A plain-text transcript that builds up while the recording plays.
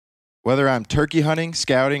Whether I'm turkey hunting,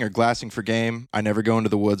 scouting, or glassing for game, I never go into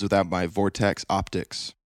the woods without my Vortex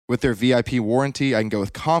optics. With their VIP warranty, I can go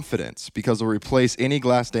with confidence because they'll replace any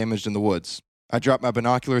glass damaged in the woods. I dropped my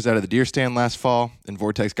binoculars out of the deer stand last fall, and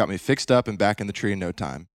Vortex got me fixed up and back in the tree in no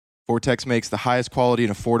time. Vortex makes the highest quality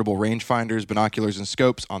and affordable rangefinders, binoculars, and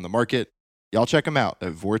scopes on the market. Y'all check them out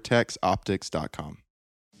at vortexoptics.com.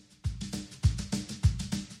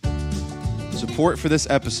 Support for this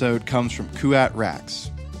episode comes from Kuat Racks.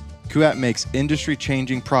 Kuat makes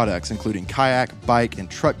industry-changing products including kayak, bike, and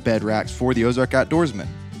truck bed racks for the Ozark outdoorsman,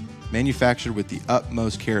 manufactured with the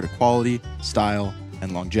utmost care to quality, style,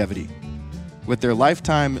 and longevity. With their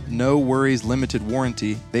lifetime no-worries limited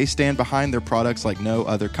warranty, they stand behind their products like no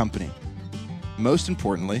other company. Most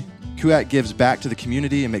importantly, Kuat gives back to the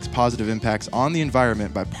community and makes positive impacts on the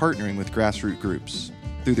environment by partnering with grassroots groups.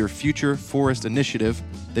 Through their Future Forest initiative,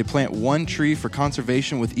 they plant one tree for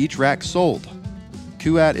conservation with each rack sold.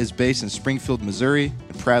 Kuat is based in Springfield, Missouri,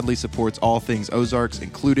 and proudly supports all things Ozarks,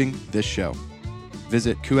 including this show.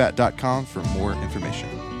 Visit kuat.com for more information.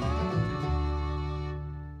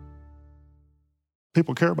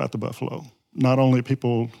 People care about the buffalo. Not only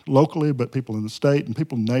people locally, but people in the state and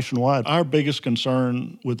people nationwide. Our biggest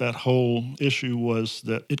concern with that whole issue was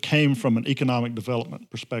that it came from an economic development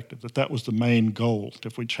perspective, that was the main goal.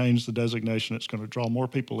 If we change the designation, it's going to draw more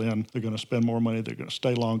people in. They're going to spend more money. They're going to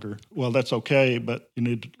stay longer. Well, that's okay, but you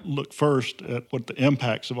need to look first at what the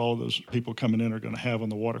impacts of all of those people coming in are going to have on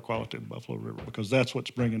the water quality of the Buffalo River, because that's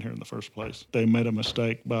what's bringing here in the first place. They made a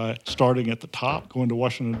mistake by starting at the top, going to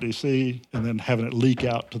Washington, D.C., and then having it leak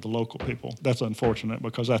out to the local people. That's unfortunate,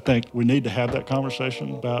 because I think we need to have that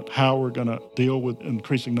conversation about how we're going to deal with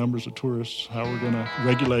increasing numbers of tourists, how we're going to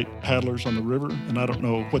regulate paddlers on the river. And I don't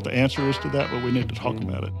know what the answer is to that, but we need to talk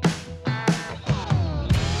about it.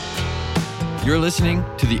 You're listening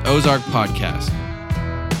to the Ozark Podcast.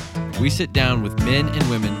 We sit down with men and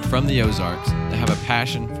women from the Ozarks that have a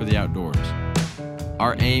passion for the outdoors.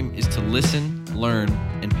 Our aim is to listen, learn,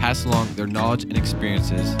 and pass along their knowledge and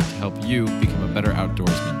experiences to help you become a better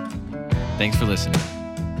outdoorsman. Thanks for listening.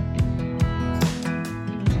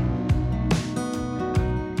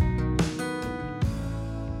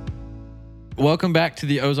 Welcome back to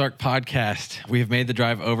the Ozark Podcast. We have made the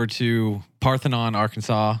drive over to Parthenon,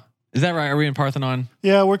 Arkansas. Is that right? Are we in Parthenon?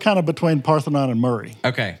 Yeah, we're kind of between Parthenon and Murray.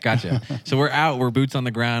 Okay, gotcha. So we're boots on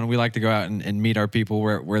the ground. We like to go out and meet our people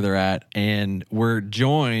where they're at. And we're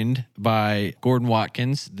joined by Gordon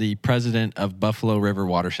Watkins, the president of Buffalo River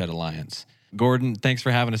Watershed Alliance. Gordon, thanks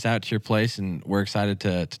for having us out to your place, and we're excited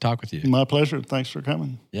to talk with you. My pleasure. Thanks for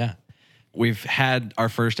coming. Yeah. We've had our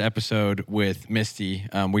first episode with Misty.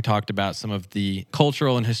 We talked about some of the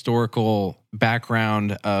cultural and historical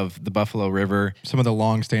background of the Buffalo River. Some of the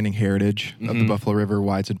long-standing heritage of the Buffalo River,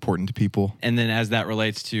 why it's important to people. And then as that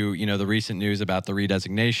relates to, the recent news about the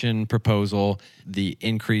Re-designation proposal, the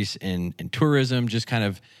increase in tourism, just kind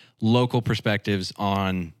of local perspectives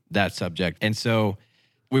on that subject. And so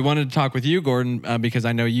we wanted to talk with you, Gordon, because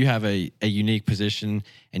I know you have a unique position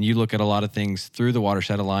and you look at a lot of things through the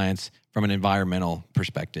Watershed Alliance from an environmental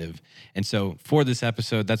perspective. And so for this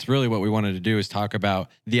episode, that's really what we wanted to do, is talk about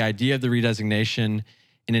the idea of the Re-designation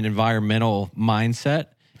in an environmental mindset.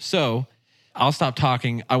 So I'll stop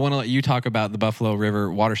talking. I want to let you talk about the Buffalo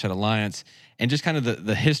River Watershed Alliance and just kind of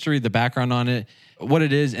the history, the background on it, what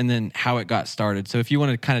it is, and then how it got started. So if you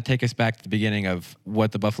want to kind of take us back to the beginning of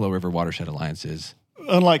what the Buffalo River Watershed Alliance is.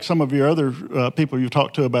 Unlike some of your other people you've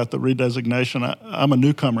talked to about the Re-designation, I'm a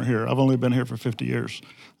newcomer here. I've only been here for 50 years.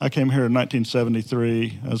 I came here in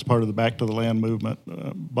 1973 as part of the Back to the Land movement,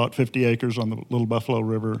 bought 50 acres on the Little Buffalo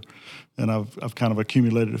River, and I've kind of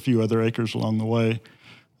accumulated a few other acres along the way.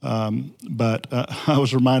 But I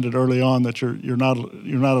was reminded early on that you're not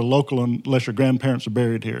a local unless your grandparents are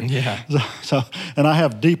buried here. Yeah. So and I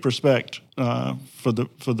have deep respect for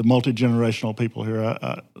the multi-generational people here.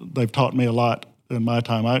 They've taught me a lot. In my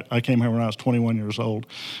time, I came here when I was 21 years old,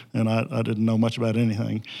 and I didn't know much about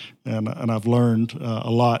anything, and I've learned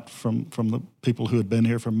a lot from the people who had been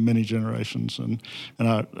here for many generations, and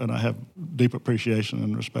I have deep appreciation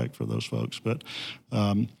and respect for those folks. But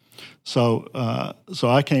so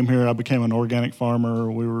I came here. I became an organic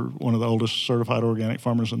farmer. We were one of the oldest certified organic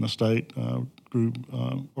farmers in the state. Grew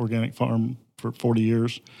organic farm for 40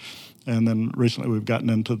 years. And then recently we've gotten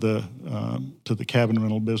into the cabin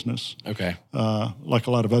rental business. Okay. Like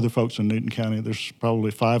a lot of other folks in Newton County, there's probably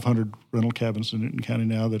 500 rental cabins in Newton County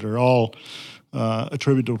now that are all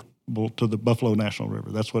attributable to the Buffalo National River.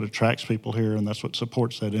 That's what attracts people here, and that's what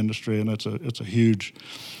supports that industry. And it's a huge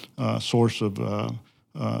source of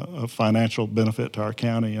financial benefit to our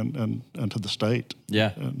county and to the state.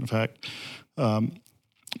 Yeah. In fact.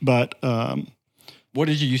 But What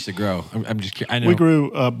did you used to grow? I'm just curious. I know we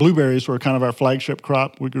grew blueberries were kind of our flagship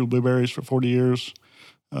crop. We grew blueberries for 40 years.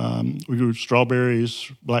 We grew strawberries,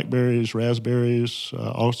 blackberries, raspberries,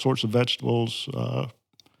 all sorts of vegetables,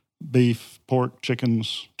 beef, pork,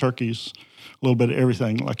 chickens, turkeys, a little bit of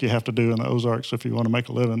everything like you have to do in the Ozarks if you want to make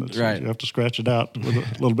a living. Right. You have to scratch it out with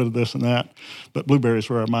a little bit of this and that. But blueberries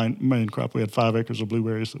were our main crop. We had 5 acres of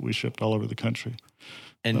blueberries that we shipped all over the country.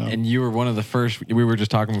 And you were one of the first, we were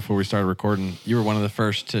just talking before we started recording, you were one of the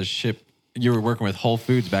first to ship, you were working with Whole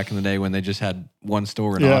Foods back in the day when they just had one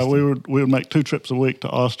store in Austin. Yeah, we would make 2 trips a week to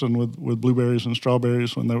Austin with blueberries and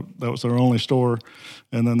strawberries when that was their only store.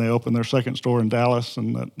 And then they opened their second store in Dallas,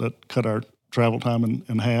 and that cut our travel time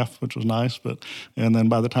in half, which was nice. And then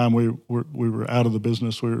by the time we were out of the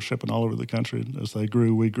business, we were shipping all over the country. As they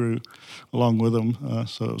grew, we grew along with them.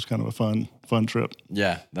 So it was kind of a fun trip.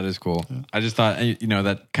 Yeah, that is cool. Yeah. I just thought,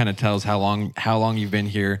 that kind of tells how long you've been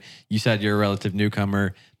here. You said you're a relative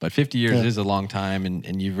newcomer, but 50 years is a long time,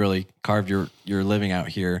 and you've really carved your living out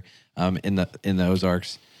here in the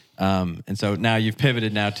Ozarks. And so now you've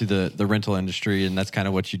pivoted now to the rental industry, and that's kind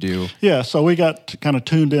of what you do. Yeah, so we got kind of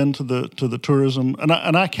tuned into the tourism, and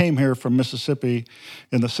I came here from Mississippi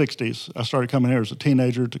in the '60s. I started coming here as a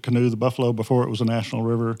teenager to canoe the Buffalo before it was a national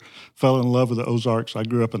river. Fell in love with the Ozarks. I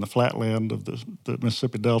grew up in the flatland of the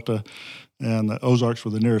Mississippi Delta, and the Ozarks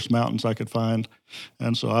were the nearest mountains I could find,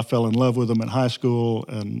 and so I fell in love with them in high school,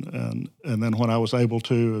 and then when I was able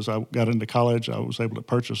to, as I got into college, I was able to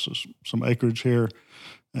purchase some acreage here.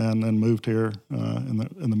 And then moved here in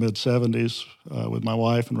the mid '70s with my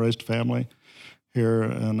wife and raised a family here.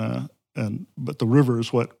 But the river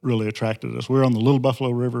is what really attracted us. We're on the Little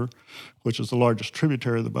Buffalo River, which is the largest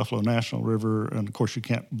tributary of the Buffalo National River, and of course you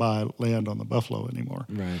can't buy land on the Buffalo anymore.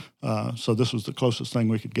 Right. So this was the closest thing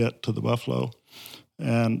we could get to the Buffalo.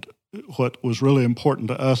 And what was really important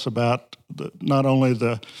to us about not only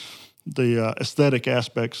the aesthetic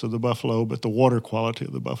aspects of the Buffalo, but the water quality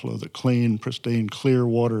of the Buffalo, the clean, pristine, clear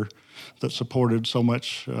water that supported so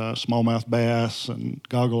much smallmouth bass and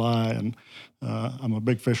goggle eye. And I'm a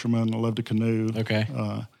big fisherman. I love to canoe. Okay.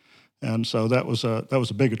 And so that was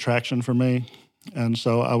a big attraction for me. And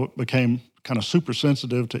so I became kind of super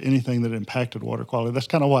sensitive to anything that impacted water quality. That's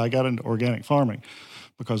kind of why I got into organic farming,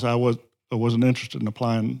 because I wasn't interested in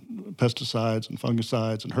applying pesticides and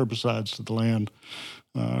fungicides and herbicides to the land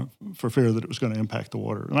for fear that it was going to impact the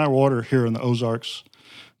water. And our water here in the Ozarks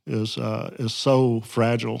is so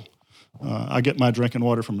fragile. I get my drinking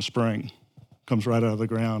water from a spring, comes right out of the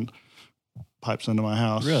ground, pipes into my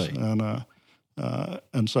house. Really?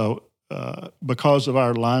 And so because of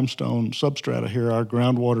our limestone substrata here, our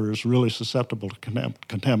groundwater is really susceptible to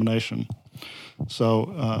contamination.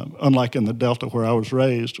 So unlike in the Delta where I was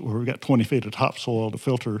raised, where we got 20 feet of topsoil to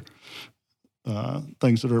filter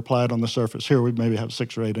things that are applied on the surface, here we maybe have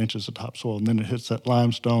 6 or 8 inches of topsoil, and then it hits that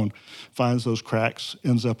limestone, finds those cracks,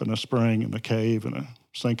 ends up in a spring, in a cave, in a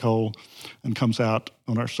sinkhole, and comes out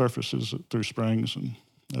on our surfaces through springs and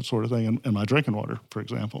that sort of thing, and my drinking water, for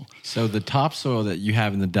example. So the topsoil that you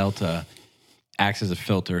have in the Delta acts as a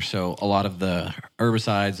filter. So a lot of the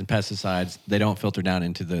herbicides and pesticides, they don't filter down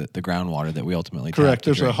into the groundwater that we ultimately Correct.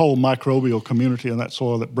 There's drink. a whole microbial community in that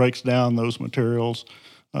soil that breaks down those materials.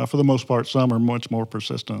 For the most part, some are much more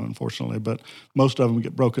persistent, unfortunately, but most of them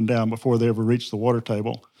get broken down before they ever reach the water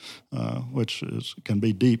table, which can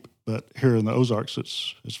be deep. But here in the Ozarks,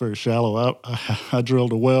 it's very shallow. I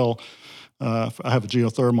drilled a well. I have a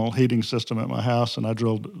geothermal heating system at my house, and I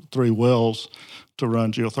drilled 3 wells to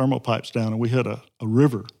run geothermal pipes down, and we hit a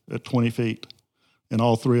river at 20 feet in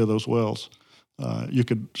all 3 of those wells. You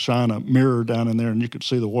could shine a mirror down in there, and you could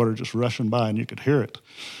see the water just rushing by, and you could hear it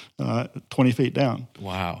 20 feet down.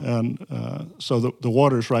 Wow. And so the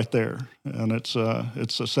water's right there, and it's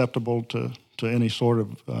susceptible to any sort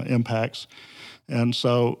of impacts. And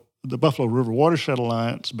so the Buffalo River Watershed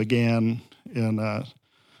Alliance began in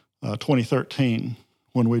 2013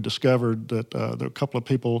 when we discovered that there were a couple of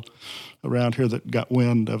people around here that got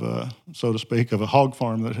wind of a hog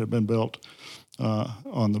farm that had been built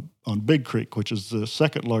on Big Creek, which is the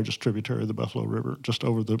second largest tributary of the Buffalo River, just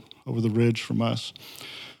over the ridge from us.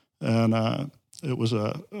 And it was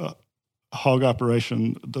a hog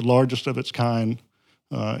operation, the largest of its kind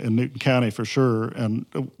in Newton County for sure, and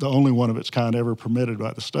the only one of its kind ever permitted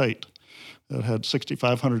by the state. It had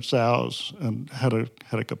 6,500 sows and had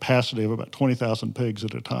a capacity of about 20,000 pigs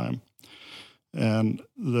at a time. And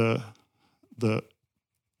the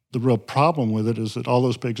real problem with it is that all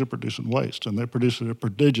those pigs are producing waste, and they're producing a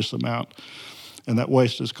prodigious amount. And that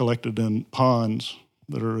waste is collected in ponds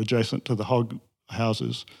that are adjacent to the hog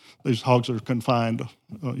houses. These hogs are confined,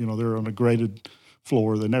 they're on a graded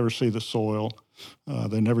floor. They never see the soil.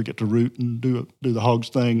 They never get to root and do the hogs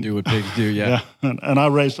thing. Do what pigs do, yeah. And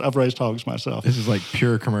I've raised hogs myself. This is like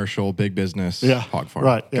pure commercial, big business hog farm.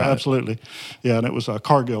 Right, yeah, Got it. absolutely. Yeah, and it was a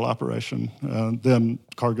Cargill operation. Then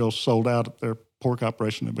Cargill sold out their pork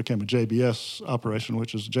operation. It became a JBS operation,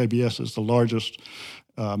 JBS is the largest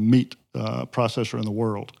meat processor in the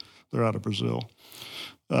world. They're out of Brazil.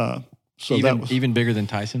 So even, that was even bigger than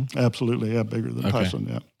Tyson? Absolutely, yeah, bigger than Tyson,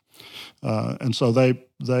 yeah. And so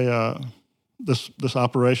this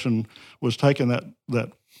operation was taking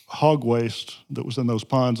that hog waste that was in those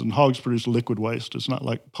ponds, and hogs produce liquid waste. It's not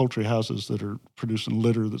like poultry houses that are producing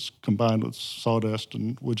litter that's combined with sawdust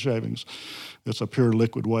and wood shavings. It's a pure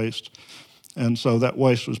liquid waste. And so that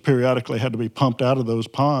waste was periodically had to be pumped out of those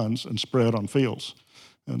ponds and spread on fields.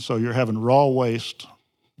 And so you're having raw waste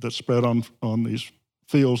that's spread on these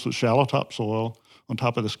fields with shallow topsoil on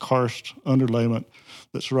top of this karst underlayment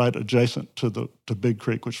that's right adjacent to Big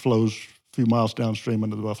Creek, which flows a few miles downstream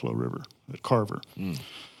into the Buffalo River at Carver.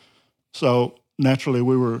 So naturally,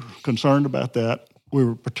 we were concerned about that. We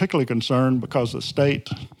were particularly concerned because the state,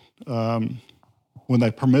 when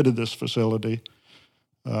they permitted this facility,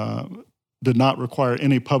 did not require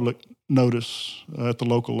any public notice at the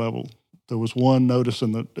local level. There was one notice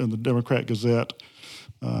in the Democrat Gazette,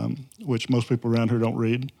 which most people around here don't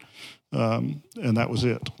read, and that was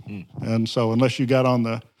it. And so unless you got on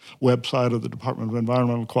the website of the Department of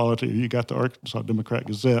Environmental Quality or you got the Arkansas Democrat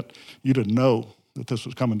Gazette, you didn't know that this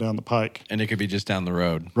was coming down the pike. And it could be just down the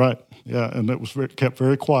road. Right, yeah, and it was kept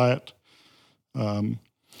very quiet. And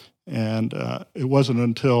it wasn't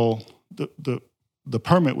until the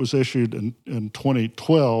permit was issued in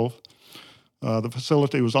 2012. The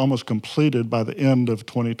facility was almost completed by the end of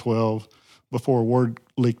 2012 before word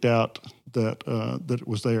leaked out that it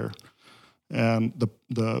was there. And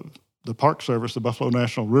the Park Service, the Buffalo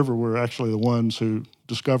National River, were actually the ones who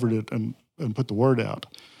discovered it and put the word out,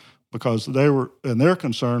 because their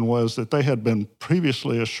concern was that they had been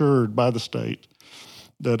previously assured by the state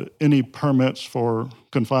that any permits for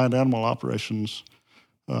confined animal operations,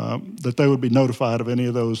 that they would be notified of any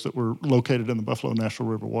of those that were located in the Buffalo National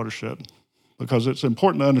River watershed. Because it's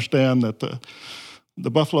important to understand that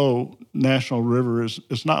the Buffalo National River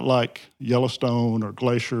is not like Yellowstone or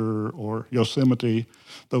Glacier or Yosemite,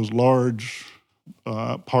 those large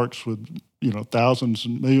parks with thousands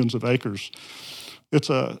and millions of acres.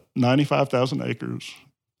 It's a 95,000 acres.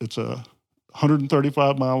 It's a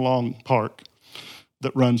 135-mile long park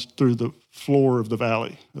that runs through the floor of the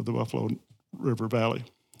valley, of the Buffalo River Valley.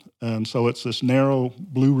 And so it's this narrow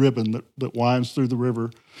blue ribbon that winds through the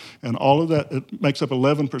river, and all of that, it makes up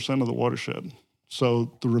 11% of the watershed.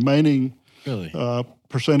 So the remaining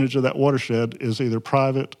percentage of that watershed is either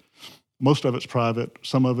private, most of it's private,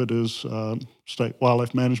 some of it is state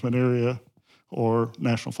wildlife management area or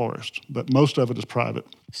national forest, but most of it is private.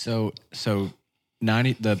 So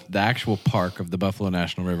 90 the actual park of the Buffalo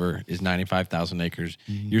National River is 95,000 acres.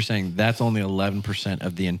 Mm-hmm. You're saying that's only 11%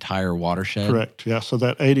 of the entire watershed? Correct. Yeah. So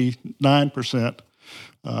that 89%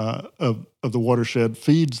 of the watershed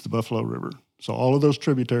feeds the Buffalo River. So all of those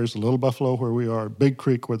tributaries, the Little Buffalo where we are, Big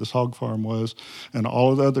Creek where this hog farm was, and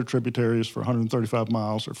all of the other tributaries for 135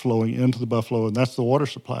 miles are flowing into the Buffalo, and that's the water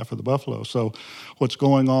supply for the Buffalo. So what's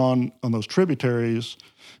going on those tributaries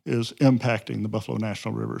is impacting the Buffalo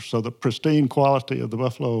National River. So the pristine quality of the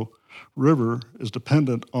Buffalo River is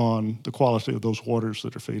dependent on the quality of those waters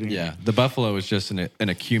that are feeding. Yeah, the Buffalo is just an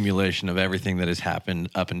accumulation of everything that has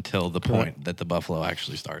happened up until the point that the Buffalo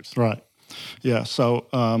actually starts. Right. Yeah. So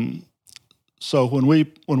so when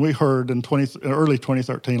we heard in early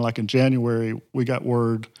 2013, like in January, we got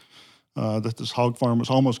word that this hog farm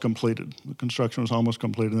was almost completed. The construction was almost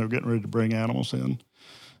completed, and they were getting ready to bring animals in.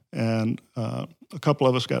 And a couple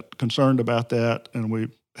of us got concerned about that, and we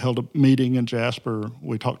held a meeting in Jasper.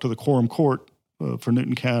 We talked to the Quorum Court for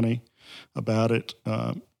Newton County about it.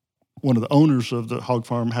 One of the owners of the hog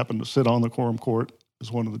farm happened to sit on the Quorum Court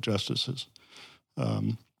as one of the justices.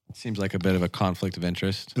 Seems like a bit of a conflict of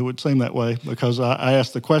interest. It would seem that way, because I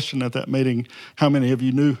asked the question at that meeting, how many of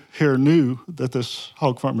you knew that this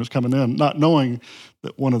hog farm was coming in, not knowing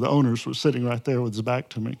that one of the owners was sitting right there with his back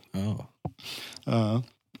to me. Oh.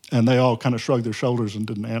 And they all kind of shrugged their shoulders and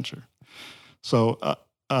didn't answer. So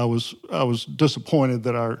I was disappointed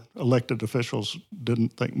that our elected officials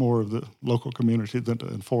didn't think more of the local community than to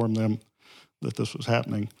inform them that this was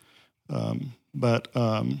happening.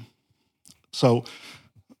 So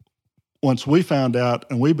once we found out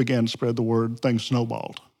and we began to spread the word, things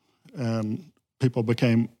snowballed, and people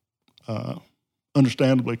became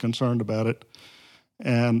understandably concerned about it.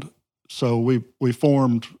 And so we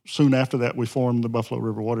formed, soon after that, we formed the Buffalo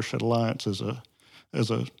River Watershed Alliance as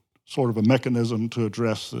as a sort of a mechanism to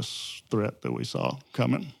address this threat that we saw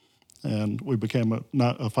coming. And we became a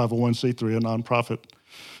 501c3, a nonprofit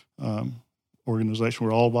organization.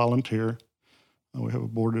 We're all volunteer. We have a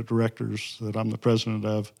board of directors that I'm the president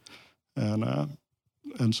of.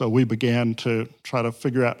 And so we began to try to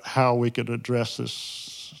figure out how we could address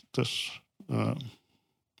this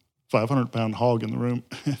 500-pound hog in the room,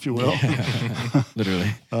 if you will.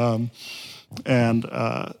 Literally.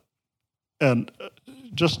 And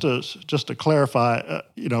just to clarify,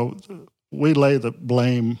 we lay the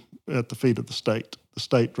blame at the feet of the state. The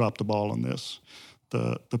state dropped the ball on this.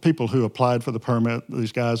 The people who applied for the permit,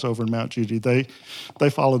 these guys over in Mount Judy, they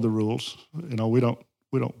followed the rules. We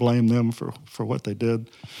don't blame them for what they did.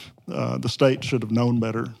 The state should have known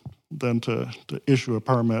better than to issue a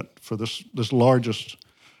permit for this largest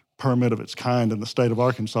permit of its kind in the state of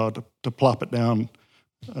Arkansas to plop it down,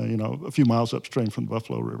 a few miles upstream from the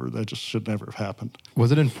Buffalo River. That just should never have happened.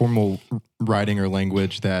 Was it in formal writing or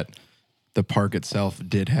language that the park itself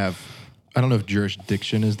did have, I don't know if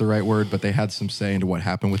jurisdiction is the right word, but they had some say into what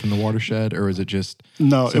happened within the watershed, or is it just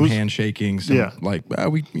some handshaking?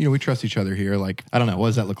 We trust each other here. Like, I don't know. What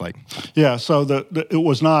does that look like? Yeah, so it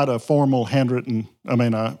was not a formal handwritten,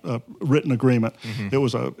 a written agreement. Mm-hmm. It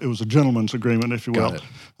was a gentleman's agreement, if you will,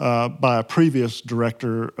 by a previous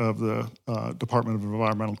director of the Department of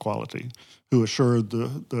Environmental Quality, who assured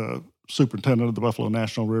the superintendent of the Buffalo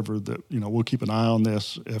National River that we'll keep an eye on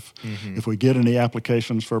this. If we get any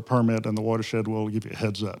applications for a permit in the watershed, we'll give you a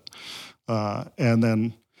heads up. And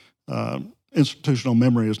then institutional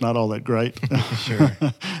memory is not all that great. Sure.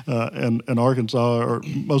 in Arkansas or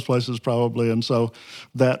most places probably, and so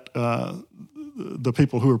that the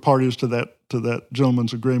people who were parties to that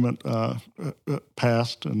gentleman's agreement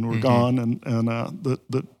passed and were gone, and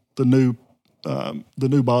the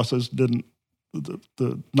new bosses didn't.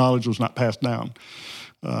 The knowledge was not passed down.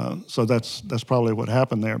 So that's probably what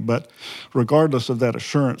happened there. But regardless of that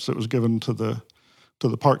assurance that was given to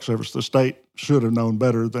the Park Service, the state should have known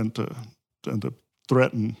better than to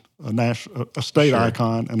threaten a state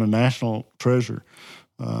icon and a national treasure.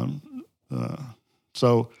 And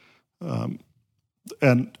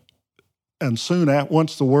soon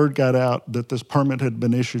once the word got out that this permit had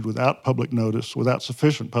been issued without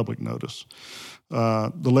sufficient public notice,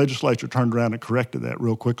 the legislature turned around and corrected that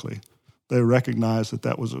real quickly. They recognized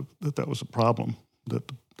that was a problem,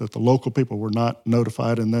 that the local people were not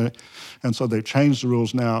notified, and so they've changed the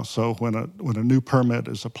rules now. So when a new permit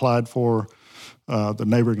is applied for, the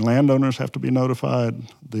neighboring landowners have to be notified,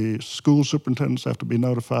 the school superintendents have to be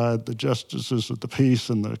notified, the justices of the peace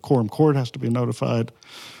and the quorum court has to be notified.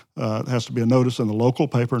 There has to be a notice in the local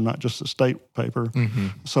paper, not just the state paper. Mm-hmm.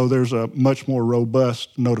 So there's a much more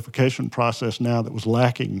robust notification process now that was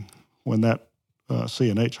lacking when that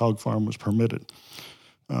C&H hog farm was permitted.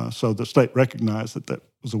 So the state recognized that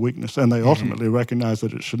was a weakness, and they ultimately recognized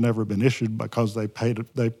that it should never have been issued because they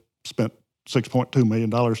spent $6.2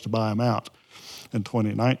 million to buy them out in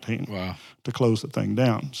 2019 to close the thing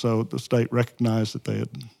down. So the state recognized that they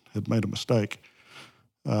had made a mistake.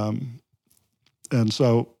 And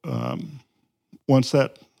so once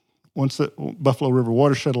the Buffalo River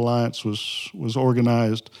Watershed Alliance was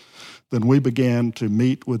organized, then we began to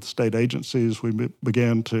meet with state agencies. We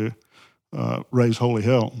began to raise holy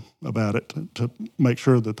hell about it to make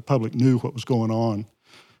sure that the public knew what was going on.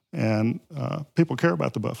 And people care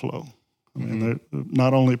about the buffalo. I mean,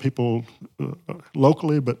 not only people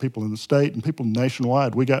locally, but people in the state and people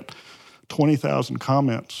nationwide. We got 20,000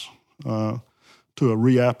 comments to a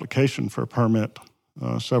reapplication for a permit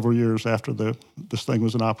several years after this thing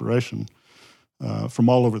was in operation from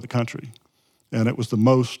all over the country. And it was the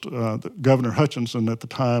most, Governor Hutchinson at the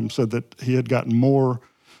time said that he had gotten more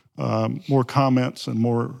comments and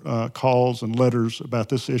more calls and letters about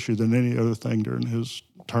this issue than any other thing during his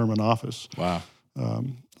term in office. Wow.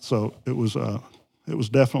 So it was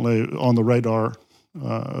definitely on the radar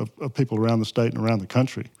of people around the state and around the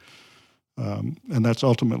country. And that's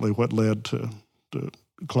ultimately what led to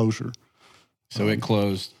closure. So it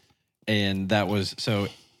closed, and that was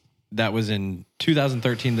in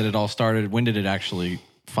 2013 that it all started. When did it actually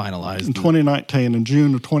finalize? In 2019. In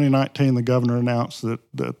June of 2019, the governor announced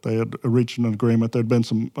that they had reached an agreement. There had been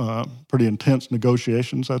some pretty intense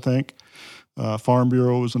negotiations, I think. Farm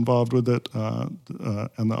Bureau was involved with it,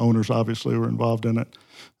 and the owners obviously were involved in it.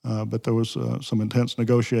 But there was some intense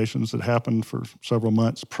negotiations that happened for several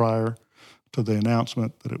months prior to the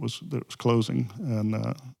announcement that it was closing,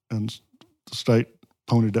 and the state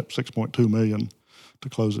ponied up $6.2 million to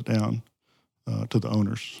close it down. to the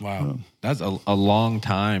owners. Wow, that's a long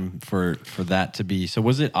time for that to be. So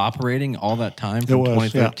was it operating all that time from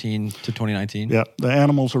 2013 to 2019? Yeah, the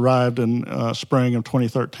animals arrived in spring of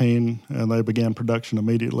 2013, and they began production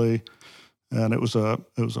immediately. And it was a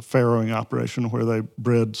farrowing operation where they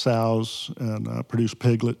bred sows and produced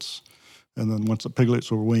piglets. And then once the piglets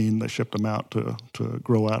were weaned, they shipped them out to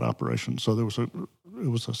grow out operations. So it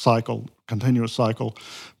was a cycle, continuous cycle.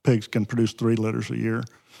 Pigs can produce 3 litters a year.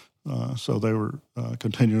 So they were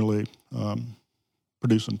continually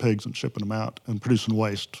producing pigs and shipping them out, and producing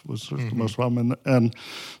waste was the most problem. And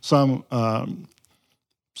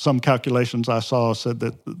some calculations I saw said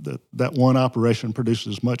that one operation produced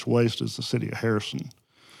as much waste as the city of Harrison.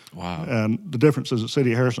 Wow. And the difference is the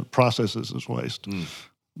city of Harrison processes this waste.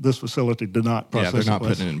 This facility did not process it. Yeah, they're not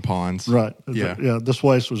putting it in ponds. Right. Yeah. This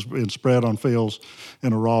waste was being spread on fields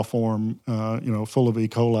in a raw form, full of E.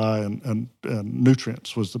 coli and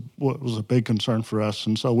nutrients was a big concern for us.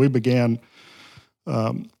 And so we began.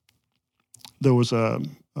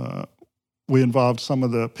 We involved some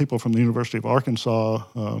of the people from the University of Arkansas,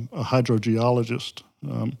 a hydrogeologist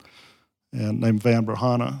named Van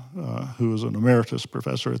Brahana, who was an emeritus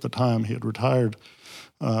professor at the time. He had retired.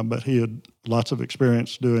 But he had lots of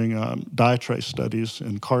experience doing dye trace studies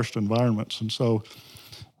in karst environments. And so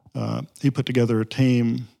he put together a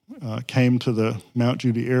team, came to the Mount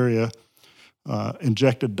Judy area,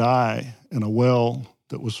 injected dye in a well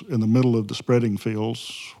that was in the middle of the spreading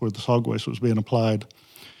fields where the hog waste was being applied,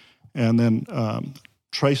 and then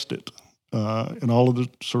traced it in all of the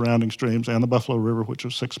surrounding streams and the Buffalo River, which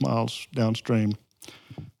was 6 miles downstream,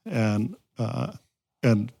 and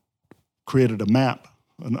created a map,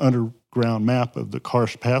 an underground map of the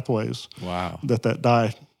karst pathways. Wow. that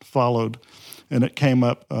dye followed. And it came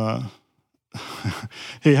up,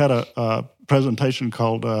 he had a presentation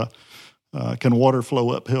called Can Water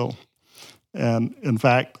Flow Uphill? And in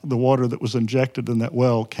fact, the water that was injected in that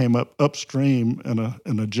well came up upstream in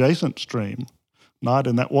an adjacent stream, not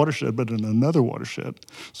in that watershed, but in another watershed.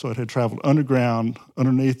 So it had traveled underground,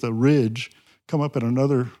 underneath a ridge, come up in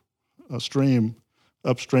another stream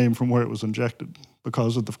upstream from where it was injected,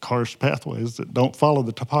 because of the karst pathways that don't follow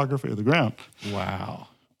the topography of the ground. Wow.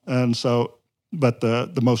 And so, but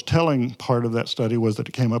the most telling part of that study was that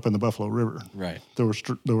it came up in the Buffalo River. Right. There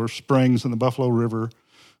were springs in the Buffalo River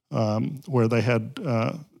where they had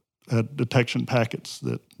detection packets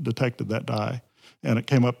that detected that dye, and it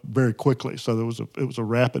came up very quickly. So it was a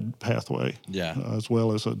rapid pathway, as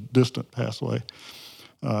well as a distant pathway,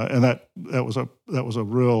 and that was a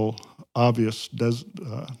real obvious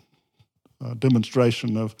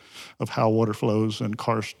demonstration of how water flows in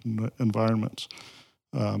karst environments,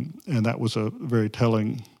 and that was a very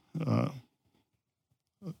telling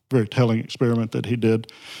experiment that he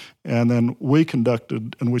did. And then we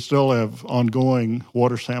conducted, and we still have ongoing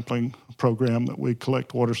water sampling program that we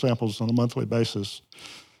collect water samples on a monthly basis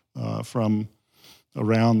from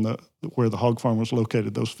around where the hog farm was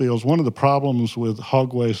located, those fields. One of the problems with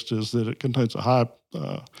hog waste is that it contains a high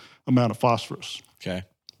amount of phosphorus. Okay.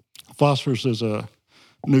 Phosphorus is a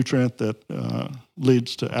nutrient that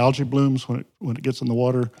leads to algae blooms when it gets in the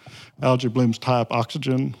water. Algae blooms tie up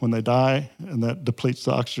oxygen when they die, and that depletes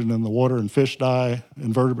the oxygen in the water, and fish die,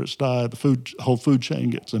 invertebrates die, the whole food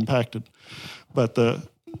chain gets impacted. But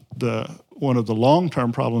one of the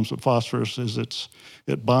long-term problems with phosphorus is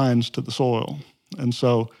it binds to the soil. And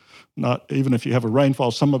so not even if you have a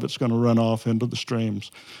rainfall, some of it's going to run off into the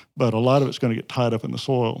streams, but a lot of it's going to get tied up in the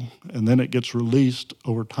soil, and then it gets released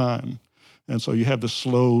over time. And so you have this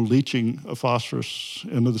slow leaching of phosphorus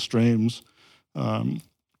into the streams,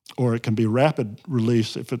 or it can be rapid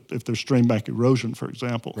release if there's stream bank erosion, for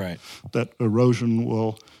example. Right. That erosion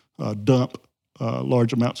will dump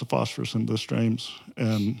large amounts of phosphorus into the streams.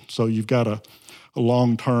 And so you've got a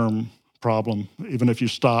long-term problem, even if you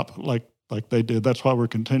stop like they did. That's why we're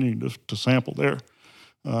continuing to sample there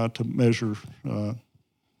to measure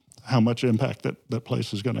how much impact that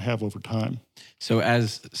place is going to have over time. So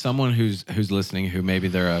as someone who's listening, who maybe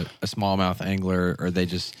they're a smallmouth angler, or they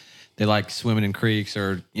like swimming in creeks,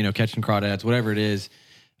 or catching crawdads, whatever it is,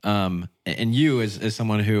 and you as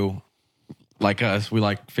someone who, like us, we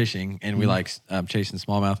like fishing and we like chasing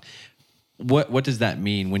smallmouth. What does that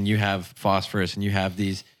mean when you have phosphorus and you have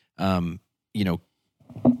these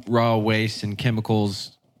raw waste and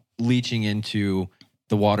chemicals leaching into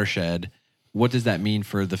the watershed? What does that mean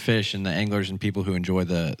for the fish and the anglers and people who enjoy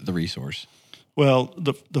the resource? Well,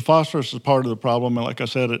 the phosphorus is part of the problem, and like I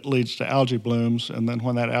said, it leads to algae blooms, and then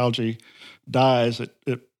when that algae dies,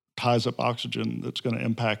 it ties up oxygen that's going to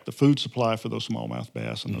impact the food supply for those smallmouth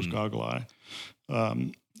bass and those goggle eye,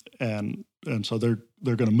 and so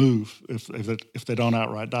they're going to move. If they don't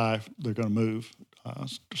outright die, they're going to move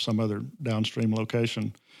to some other downstream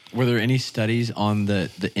location. Were there any studies on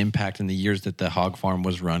the impact in the years that the hog farm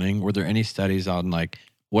was running? Were there any studies on like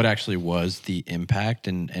what actually was the impact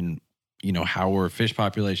and how were fish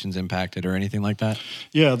populations impacted or anything like that?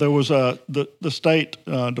 Yeah, there was the state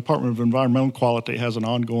Department of Environmental Quality has an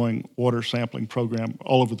ongoing water sampling program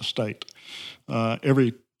all over the state.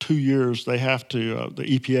 Every 2 years, they have to. The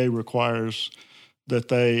EPA requires that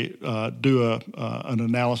they do an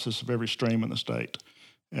analysis of every stream in the state,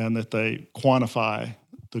 and that they quantify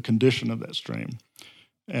the condition of that stream.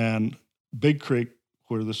 And Big Creek,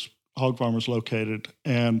 where this hog farm is located,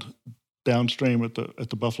 and downstream at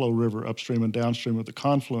the Buffalo River, upstream and downstream of the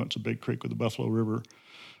confluence of Big Creek with the Buffalo River,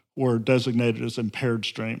 were designated as impaired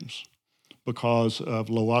streams because of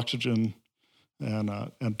low oxygen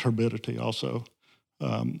and turbidity also.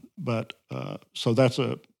 So that's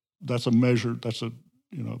a measure. That's a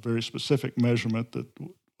very specific measurement that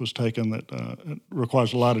was taken that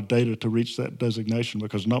requires a lot of data to reach that designation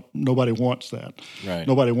because nobody wants that. Right.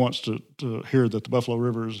 Nobody wants to hear that the Buffalo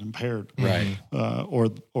River is impaired, right?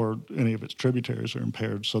 Or any of its tributaries are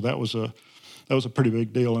impaired. So that was a pretty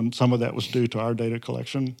big deal, and some of that was due to our data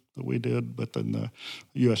collection that we did. But then the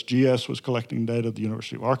USGS was collecting data, the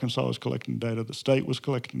University of Arkansas was collecting data, the state was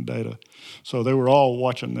collecting data. So they were all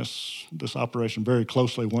watching this operation very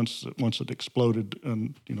closely once it exploded,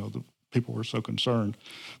 and the people were so concerned.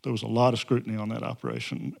 There was a lot of scrutiny on that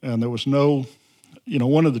operation, and there was no,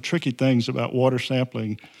 one of the tricky things about water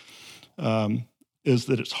sampling is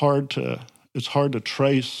that it's hard to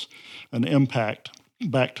trace an impact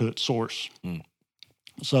back to its source.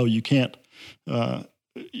 So you can't.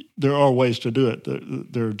 There are ways to do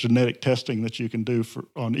it. There are genetic testing that you can do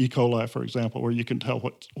on E. coli, for example, where you can tell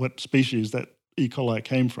what species that E. coli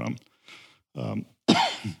came from.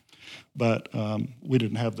 But we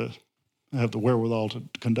didn't have the wherewithal to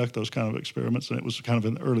conduct those kind of experiments, and it was kind of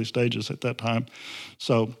in the early stages at that time.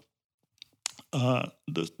 So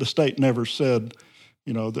the state never said,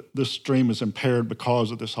 that this stream is impaired because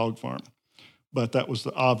of this hog farm, but that was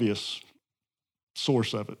the obvious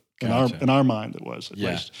source of it. Gotcha. In our mind, it was at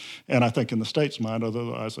least, and I think in the state's mind,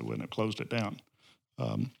 otherwise they wouldn't have closed it down.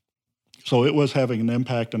 So it was having an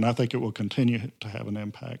impact, and I think it will continue to have an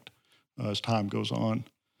impact as time goes on.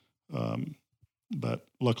 But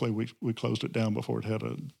luckily, we closed it down before it had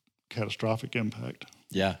a catastrophic impact.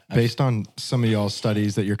 Yeah. Based on some of y'all's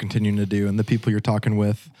studies that you're continuing to do and the people you're talking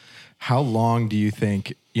with, how long do you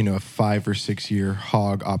think, a 5 or 6 year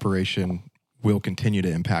hog operation will continue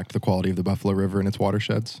to impact the quality of the Buffalo River and its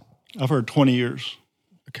watersheds? I've heard 20 years.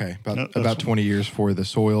 Okay, about 20 years for the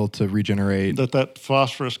soil to regenerate. That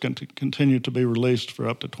phosphorus can continue to be released for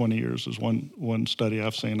up to 20 years is one study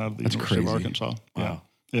I've seen out of the University of Arkansas. Wow.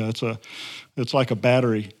 Yeah, it's like a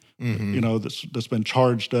battery, that's been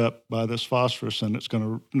charged up by this phosphorus, and it's going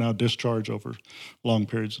to now discharge over long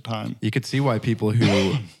periods of time. You could see why people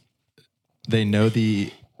who they know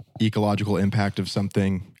the ecological impact of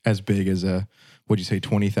something as big as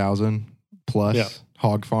 20,000 plus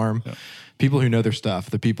hog farm. Yeah. People who know their stuff,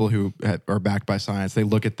 the people who are backed by science, they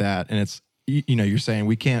look at that, and it's you're saying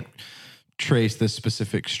we can't trace this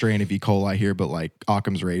specific strain of E. coli here, but like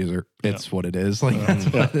Occam's razor, it's what it is. Like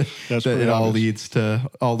that's it all leads to,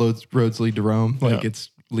 all those roads lead to Rome. Like it's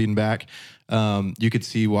leading back. You could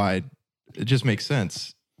see why it just makes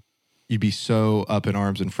sense. You'd be so up in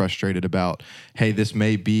arms and frustrated about, hey, this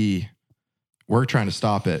may be, we're trying to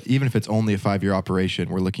stop it. Even if it's only a 5-year operation,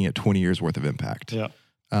 we're looking at 20 years worth of impact. Yeah.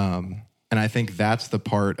 And I think that's the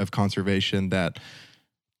part of conservation that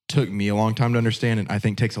took me a long time to understand, and I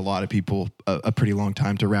think takes a lot of people a pretty long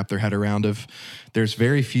time to wrap their head around. There's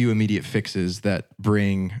very few immediate fixes that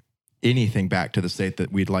bring anything back to the state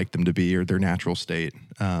that we'd like them to be, or their natural state.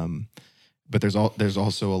 But there's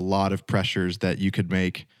also a lot of pressures that you could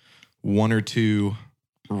make one or two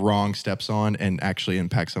wrong steps on and actually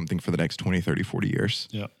impact something for the next 20, 30, 40 years.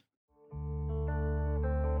 Yeah.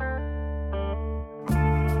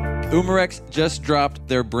 Umarex just dropped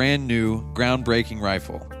their brand new groundbreaking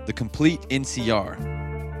rifle, the Complete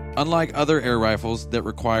NCR. Unlike other air rifles that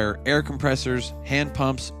require air compressors, hand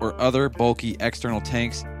pumps, or other bulky external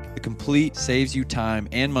tanks, the Complete saves you time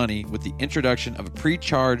and money with the introduction of a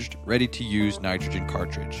pre-charged, ready-to-use nitrogen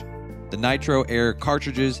cartridge. The Nitro Air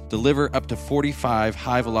cartridges deliver up to 45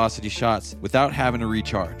 high-velocity shots without having to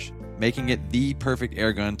recharge, making it the perfect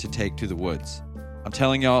air gun to take to the woods. I'm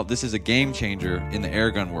telling y'all, this is a game changer in the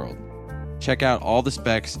airgun world. Check out all the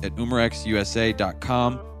specs at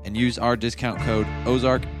umarexusa.com and use our discount code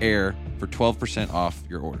OzarkAir for 12% off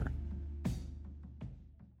your order.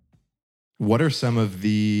 what are some of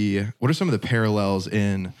the parallels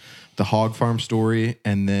in the hog farm story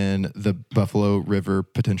and then the Buffalo River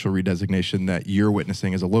potential redesignation that you're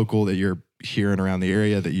witnessing as a local, that you're hearing around the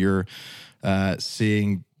area, that you're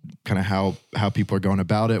seeing kind of how people are going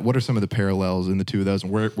about it? What are some of the parallels in the two of those,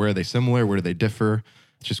 and where are they similar? Where do they differ?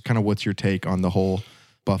 Just kind of what's your take on the whole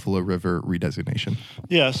Buffalo River redesignation?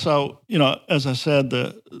 Yeah, so, as I said,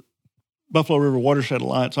 the Buffalo River Watershed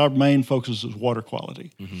Alliance, our main focus is water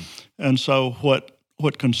quality. Mm-hmm. And so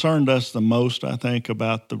what concerned us the most, I think,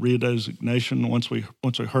 about the redesignation once we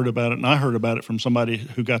heard about it, and I heard about it from somebody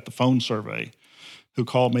who got the phone survey, who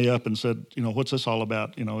called me up and said, what's this all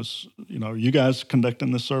about? Are you guys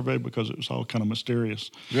conducting this survey? Because it was all kind of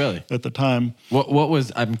mysterious. Really? At the time.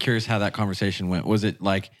 I'm curious how that conversation went. Was it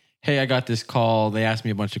like, hey, I got this call, they asked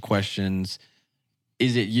me a bunch of questions.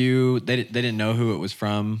 Is it you? They didn't know who it was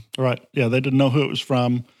from? Right. Yeah, they didn't know who it was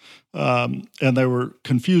from. And they were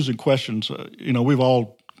confusing questions. We've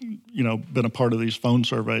all, been a part of these phone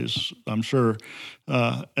surveys, I'm sure.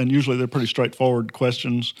 And usually they're pretty straightforward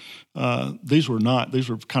questions. These were not. These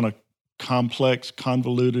were kind of complex,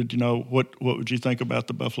 convoluted. What would you think about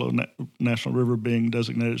the Buffalo National River being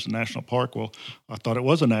designated as a national park? Well, I thought it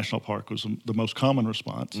was a national park was the most common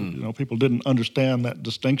response. People didn't understand that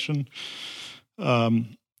distinction.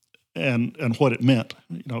 And what it meant,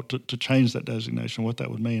 to change that designation, what that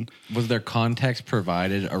would mean. Was there context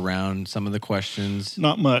provided around some of the questions?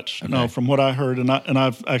 Not much, okay. No. From what I heard, and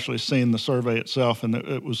I've actually seen the survey itself, and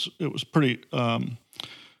it was pretty.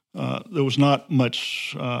 There was not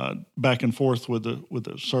much back and forth with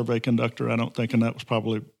the survey conductor, I don't think, and that was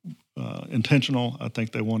probably intentional. I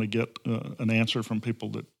think they want to get an answer from people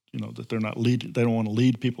that. That they're not lead. They don't want to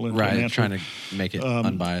lead people into an answer. Trying to make it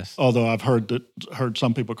unbiased. Although I've heard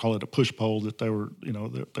some people call it a push poll, that they were,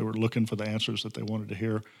 that they were looking for the answers that they wanted to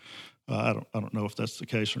hear. I don't know if that's the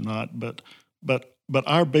case or not. But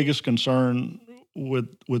our biggest concern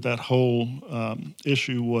with that whole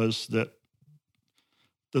issue was that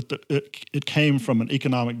it came from an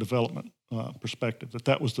economic development perspective,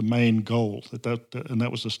 that was the main goal, and that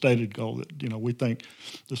was the stated goal, that we think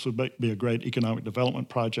this would be a great economic development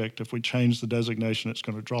project. If we change the designation, it's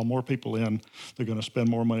going to draw more people in, they're going to spend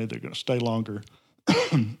more money, they're going to stay longer.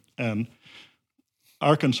 And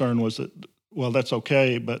our concern was that, well, that's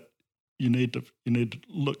okay, but you need to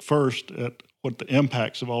look first at what the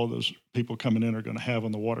impacts of all of those people coming in are going to have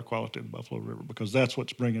on the water quality of the Buffalo River, because that's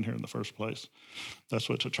what's bringing here in the first place. That's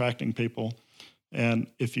what's attracting people. And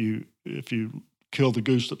if you kill the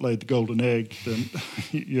goose that laid the golden egg, then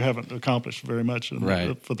you haven't accomplished very much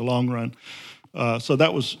for the long run. So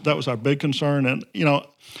that was our big concern. And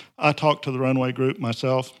I talked to the runway group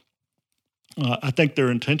myself. I think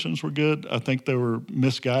their intentions were good. I think they were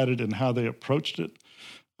misguided in how they approached it.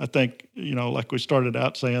 I think like we started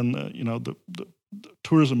out saying, the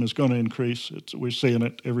tourism is going to increase. We're seeing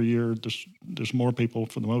it every year. There's more people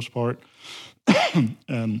for the most part,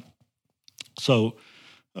 and so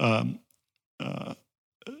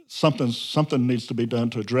something needs to be done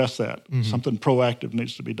to address that. Mm-hmm. Something proactive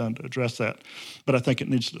needs to be done to address that. But I think it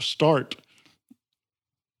needs to start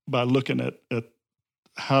by looking at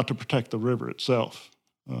how to protect the river itself,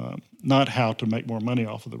 not how to make more money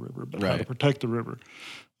off of the river, but how to protect the river.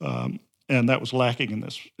 And that was lacking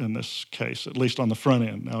in this case, at least on the front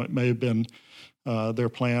end. Now, it may have been their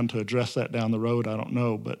plan to address that down the road. I don't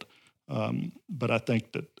know, but I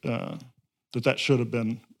think that should have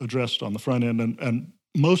been addressed on the front end. And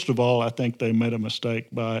most of all, I think they made a mistake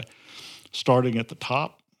by starting at the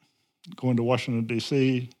top, going to Washington,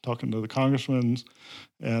 D.C., talking to the congressmen,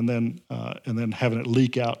 and then having it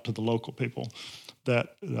leak out to the local people.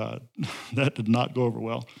 That did not go over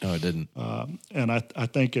well. No, it didn't. And I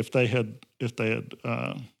think if they had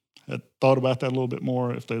thought about that a little bit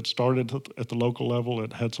more, if they had started at the local level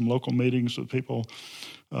and had some local meetings with people,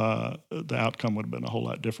 the outcome would have been a whole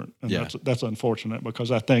lot different. And that's unfortunate,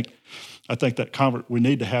 because I think that we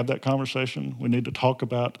need to have that conversation. We need to talk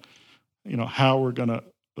about how we're going to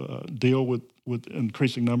deal with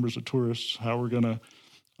increasing numbers of tourists, how we're going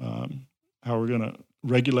to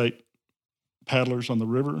regulate paddlers on the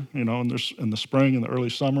river, in the spring and the early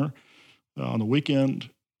summer. On the weekend,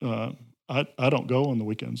 I don't go on the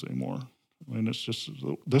weekends anymore. I mean, it's just,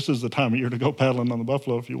 this is the time of year to go paddling on the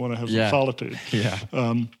Buffalo if you want to have some solitude. Yeah.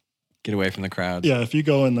 Get away from the crowds. Yeah, if you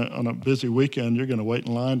go on a busy weekend, you're going to wait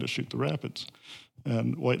in line to shoot the rapids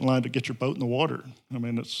and wait in line to get your boat in the water. I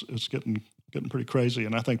mean, it's getting pretty crazy,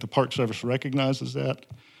 and I think the Park Service recognizes that.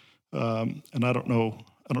 And I don't know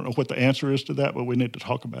what the answer is to that, but we need to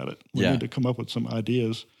talk about it. We need to come up with some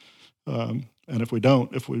ideas. And if we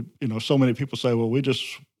don't, so many people say, well, we just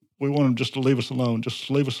we want them just to leave us alone,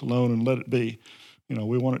 and let it be.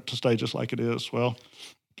 We want it to stay just like it is. Well,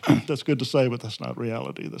 that's good to say, but that's not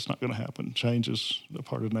reality. That's not going to happen. Change is a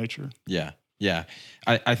part of nature. Yeah.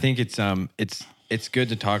 I think it's good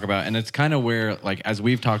to talk about, and it's kind of where, like, as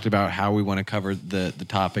we've talked about how we want to cover the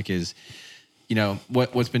topic is,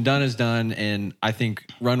 what's been done is done, and I think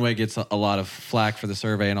Runway gets a lot of flack for the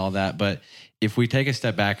survey and all that, but if we take a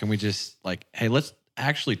step back and we just like, hey, let's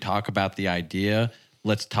actually talk about the idea.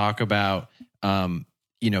 Let's talk about,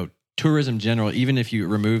 tourism in general, even if you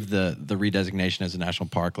remove the redesignation as a national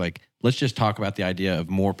park, like, let's just talk about the idea of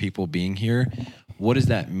more people being here. What does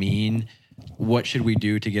that mean? What should we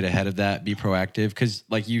do to get ahead of that, be proactive? Because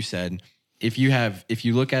like you said, if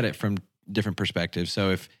you look at it from different perspectives,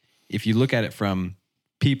 so if you look at it from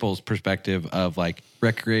people's perspective of like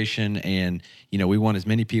recreation and, we want as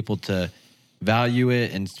many people to value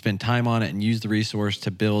it and spend time on it and use the resource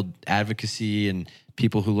to build advocacy and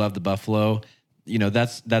people who love the buffalo,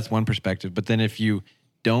 that's one perspective. But then if you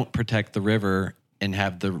don't protect the river and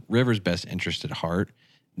have the river's best interest at heart,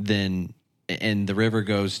 then and the river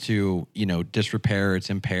goes to, disrepair, it's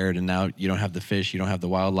impaired, and now you don't have the fish, you don't have the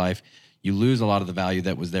wildlife, you lose a lot of the value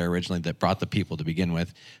that was there originally that brought the people to begin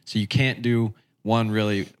with. So you can't do one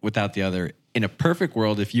really without the other. In a perfect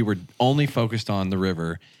world, if you were only focused on the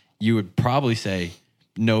river, you would probably say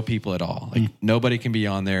no people at all. Like nobody can be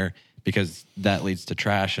on there because that leads to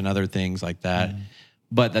trash and other things like that.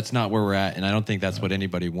 But that's not where we're at, and I don't think that's what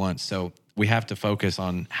anybody wants. So we have to focus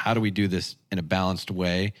on how do we do this in a balanced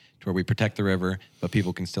way to where we protect the river, but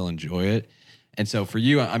people can still enjoy it. And so for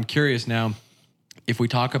you, I'm curious now, if we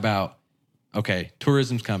talk about, okay,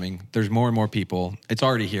 tourism's coming, there's more and more people. It's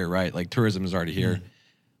already here, right? Like tourism is already here.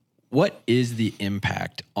 What is the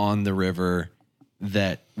impact on the river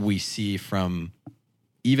that we see from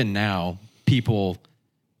even now people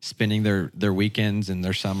spending their weekends and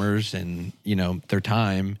their summers and, their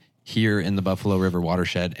time here in the Buffalo River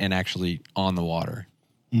watershed and actually on the water?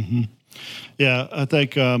 Mm-hmm. Yeah, I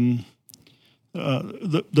think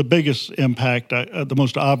the biggest impact, the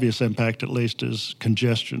most obvious impact at least, is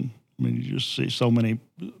congestion. I mean, you just see so many,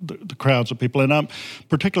 the crowds of people. And I'm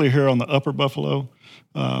particularly here on the upper Buffalo,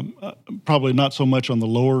 probably not so much on the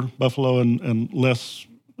lower Buffalo and less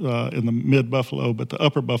in the mid Buffalo, but the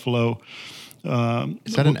upper Buffalo.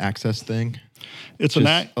 Is that an access thing? It's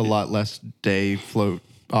just a lot less day float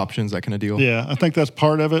options, that kind of deal? Yeah, I think that's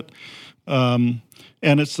part of it.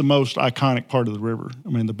 And it's the most iconic part of the river. I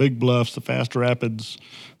mean, the big bluffs, the fast rapids.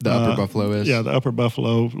 The upper Buffalo is? Yeah, the upper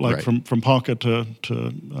Buffalo, like right. from Ponca to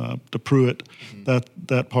Pruitt,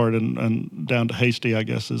 that part, and down to Hasty, I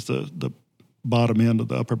guess, is the bottom end of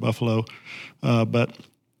the upper Buffalo. And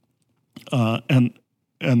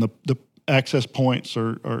the access points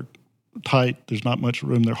are tight. There's not much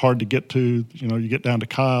room. They're hard to get to. You get down to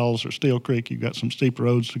Kyles or Steel Creek, you've got some steep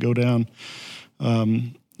roads to go down.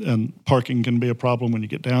 And parking can be a problem when you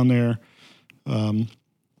get down there.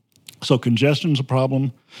 So congestion's a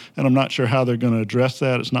problem, and I'm not sure how they're going to address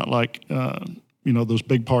that. It's not like, those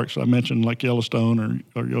big parks I mentioned, like Yellowstone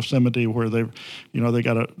or Yosemite, where they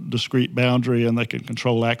got a discrete boundary and they can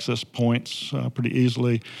control access points pretty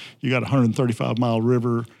easily. You got a 135-mile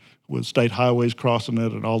river with state highways crossing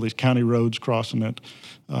it and all these county roads crossing it.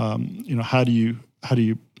 How do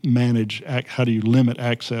you manage, how do you limit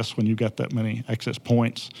access when you've got that many access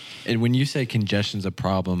points? And when you say congestion's a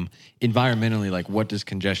problem, environmentally, like, what does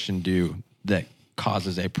congestion do that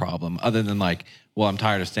causes a problem other than like, well, I'm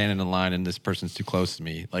tired of standing in line and this person's too close to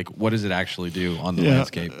me? Like, what does it actually do on the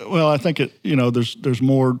landscape? Well, I think there's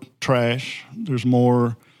more trash, there's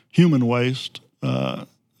more human waste, and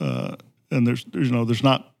there's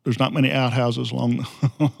not many outhouses along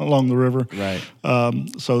along the river. Right.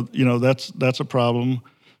 So that's a problem.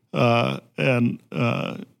 And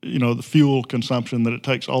the fuel consumption that it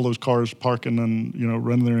takes, all those cars parking and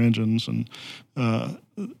running their engines, and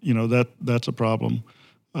that's a problem.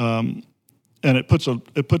 And it puts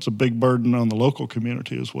a big burden on the local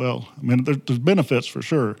community as well. I mean, there's benefits for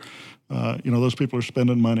sure. Those people are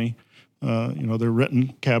spending money. They're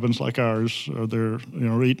renting cabins like ours, or they're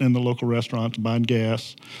eating in the local restaurants, buying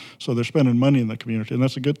gas, so they're spending money in the community, and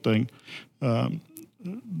that's a good thing.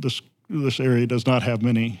 This area does not have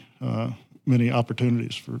many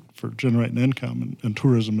opportunities for generating income, and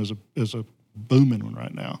tourism is a booming one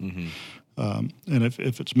right now. Mm-hmm. And if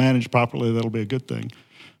it's managed properly, that'll be a good thing.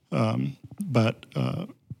 But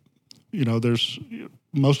there's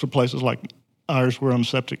most of the places like ours, we're on a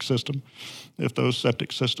septic system. If those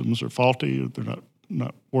septic systems are faulty, or they're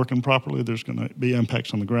not working properly, there's going to be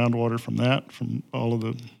impacts on the groundwater from all of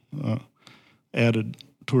the added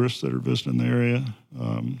tourists that are visiting the area.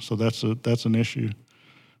 So that's an issue.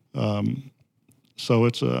 So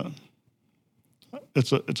it's a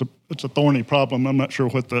thorny problem. I'm not sure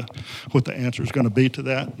what the answer is going to be to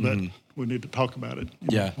that, but we need to talk about it.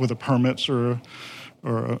 With the permits or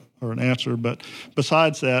an answer. But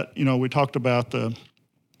besides that, we talked about the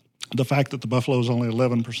fact that the Buffalo is only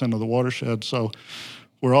 11% of the watershed. So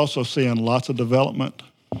we're also seeing lots of development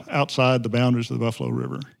outside the boundaries of the Buffalo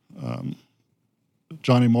River.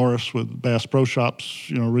 Johnny Morris with Bass Pro Shops,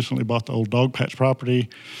 recently bought the old Dog Patch property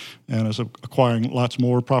and is acquiring lots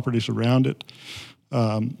more properties around it.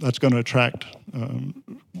 That's going to attract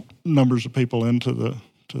numbers of people to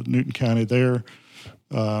Newton County there.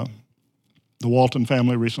 The Walton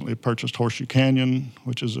family recently purchased Horseshoe Canyon,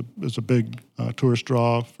 which is a big tourist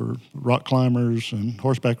draw for rock climbers and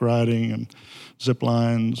horseback riding and zip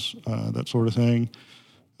lines, that sort of thing.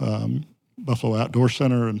 Buffalo Outdoor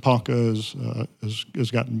Center in Ponca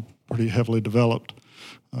has gotten pretty heavily developed.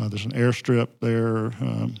 There's an airstrip there,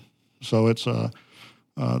 so it's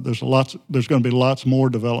there's going to be lots more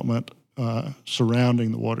development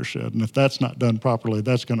surrounding the watershed, and if that's not done properly,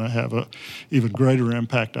 that's going to have a even greater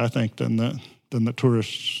impact, I think, than the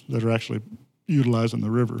tourists that are actually utilizing the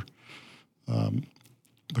river,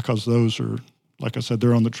 because those are, like I said,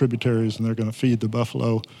 they're on the tributaries and they're going to feed the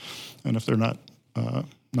buffalo, and if they're not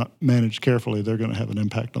managed carefully, they're going to have an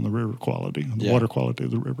impact on the river quality, the water quality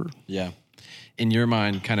of the river. Yeah. In your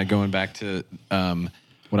mind, kind of going back to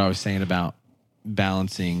what I was saying about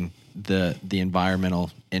balancing the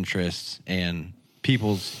environmental interests and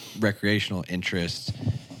people's recreational interests,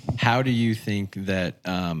 how do you think that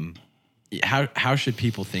how should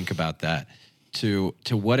people think about that? To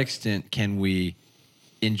what extent can we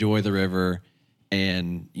enjoy the river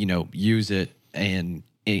and use it and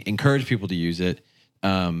encourage people to use it,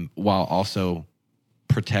 while also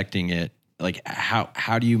protecting it? Like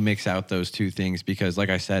how do you mix out those two things? Because like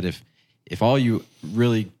I said, if all you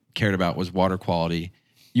really cared about was water quality,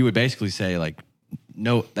 you would basically say like,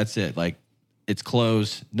 no, that's it. Like it's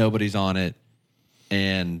closed, nobody's on it,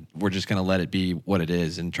 and we're just going to let it be what it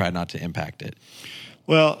is and try not to impact it.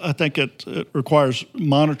 Well, I think it requires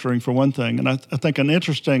monitoring for one thing. And I think an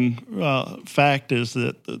interesting fact is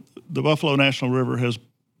that the Buffalo National River has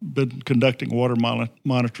been conducting water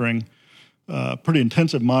monitoring, pretty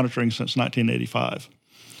intensive monitoring since 1985.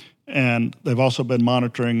 And they've also been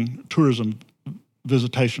monitoring tourism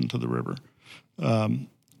visitation to the river.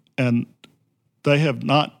 And they have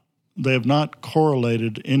not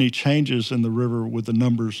correlated any changes in the river with the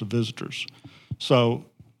numbers of visitors. So,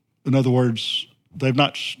 in other words, they've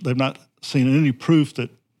not seen any proof that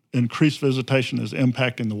increased visitation is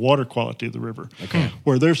impacting the water quality of the river. Okay.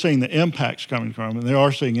 Where they're seeing the impacts coming from, and they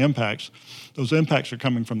are seeing impacts, those impacts are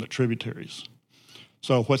coming from the tributaries.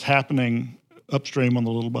 So what's happening upstream on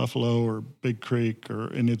the Little Buffalo or Big Creek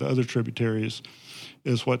or any of the other tributaries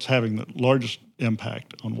is what's having the largest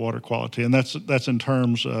impact on water quality. And that's in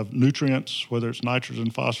terms of nutrients, whether it's nitrogen,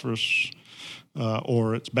 phosphorus,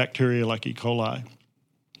 or it's bacteria like E. coli.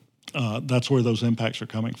 That's where those impacts are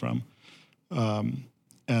coming from.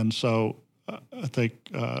 And so I think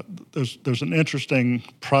there's an interesting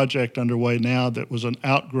project underway now that was an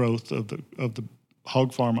outgrowth of the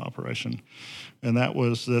hog farm operation, and that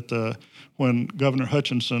was that when Governor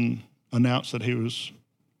Hutchinson announced that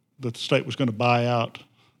the state was going to buy out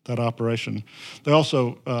that operation, they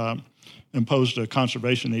also imposed a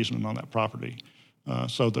conservation easement on that property,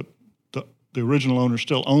 so that the original owners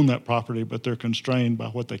still own that property, but they're constrained by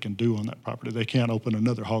what they can do on that property. They can't open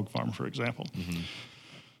another hog farm, for example. Mm-hmm.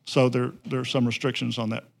 So there are some restrictions on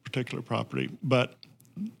that particular property. But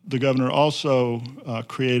the governor also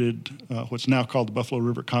created what's now called the Buffalo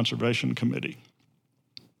River Conservation Committee.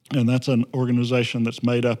 And that's an organization that's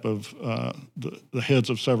made up of the heads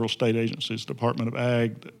of several state agencies, Department of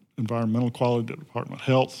Ag, Environmental Quality, Department of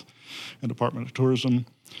Health, and Department of Tourism.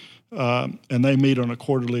 And they meet on a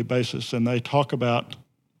quarterly basis, and they talk about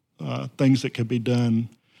things that could be done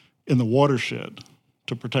in the watershed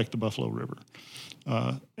to protect the Buffalo River.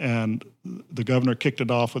 And the governor kicked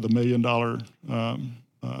it off with $1 million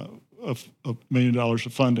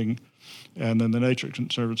of funding, and then the Nature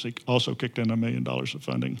Conservancy also kicked in $1 million of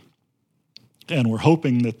funding. And we're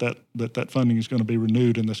hoping that funding is going to be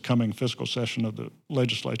renewed in this coming fiscal session of the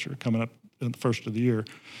legislature coming up in the first of the year.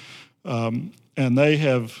 And they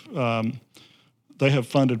have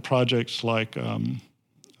funded projects like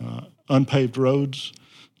unpaved roads.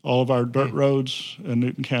 All of our dirt roads in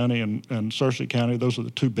Newton County and Searcy County, those are the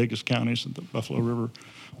two biggest counties in the Buffalo River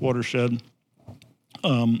watershed,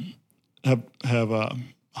 have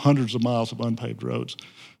hundreds of miles of unpaved roads.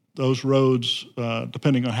 Those roads,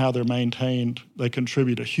 depending on how they're maintained, they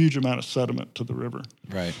contribute a huge amount of sediment to the river.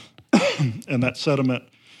 Right. And that sediment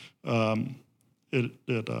It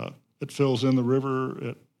fills in the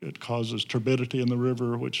river. It causes turbidity in the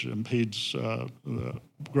river, which impedes the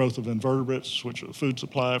growth of invertebrates, which are the food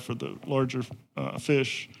supply for the larger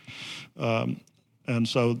fish. And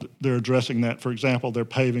so they're addressing that. For example, they're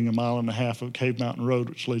paving 1.5 miles of Cave Mountain Road,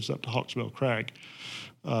 which leads up to Hawksbill Crag.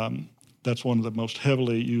 That's one of the most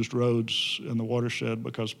heavily used roads in the watershed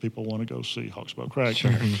because people want to go see Hawksbill Crag.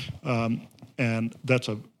 Sure. And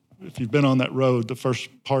if you've been on that road, the first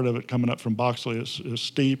part of it coming up from Boxley is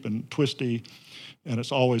steep and twisty, and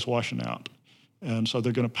it's always washing out. And so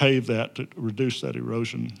they're going to pave that to reduce that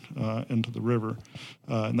erosion into the river.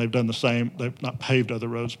 And they've done the same. They've not paved other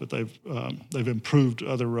roads, but they've improved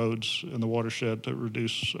other roads in the watershed to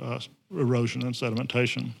reduce erosion and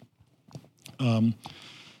sedimentation.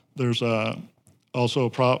 There's also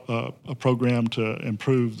a program to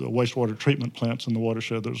improve the wastewater treatment plants in the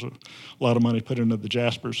watershed. There's a lot of money put into the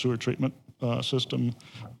Jasper sewer treatment system.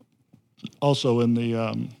 Also in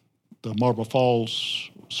the Marble Falls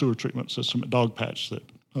sewer treatment system at Dogpatch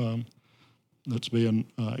that's being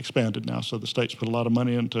expanded now. So the state's put a lot of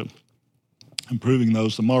money into improving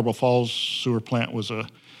those. The Marble Falls sewer plant was a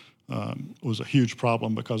huge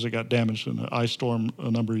problem because it got damaged in an ice storm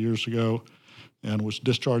a number of years ago, and was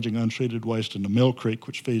discharging untreated waste into Mill Creek,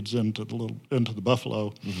 which feeds into the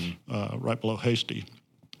Buffalo, right below Hasty,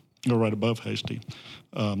 or right above Hasty,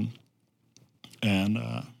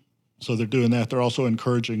 so they're doing that. They're also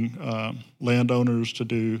encouraging landowners to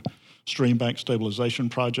do stream bank stabilization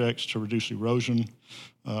projects to reduce erosion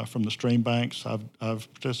from the stream banks. I've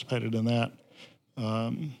participated in that.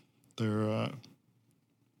 They're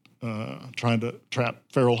trying to trap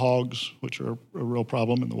feral hogs, which are a real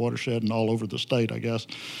problem in the watershed and all over the state, I guess.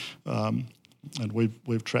 And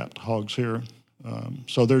we've trapped hogs here.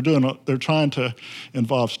 So they're trying to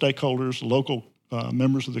involve stakeholders, local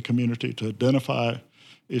members of the community, to identify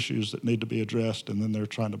issues that need to be addressed, and then they're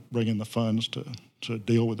trying to bring in the funds to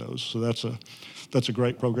deal with those. So that's a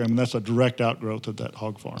great program, and that's a direct outgrowth of that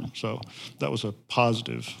hog farm. So that was a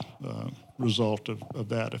positive result of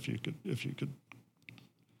that. If you could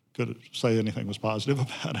say anything was positive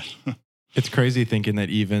about it. It's crazy thinking that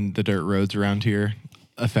even the dirt roads around here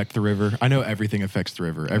affect the river. I know everything affects the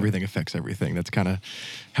river. Everything affects everything. That's kind of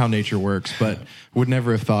how nature works, but would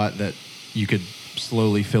never have thought that you could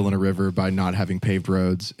slowly fill in a river by not having paved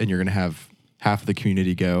roads, and you're going to have half of the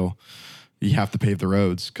community go, you have to pave the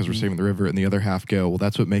roads because we're saving the river, and the other half go, well,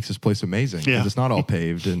 that's what makes this place amazing. Yeah. It's not all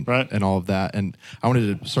paved and right. and all of that. And I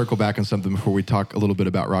wanted to circle back on something before we talk a little bit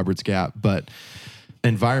about Roberts Gap, but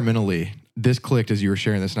environmentally, this clicked as you were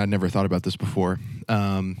sharing this, and I'd never thought about this before.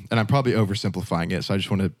 And I'm probably oversimplifying it, so I just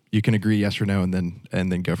want to, you can agree yes or no, and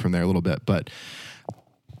then go from there a little bit. But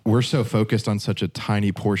we're so focused on such a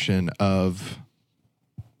tiny portion of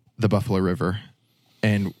the Buffalo River,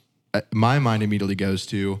 and my mind immediately goes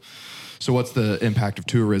to, so what's the impact of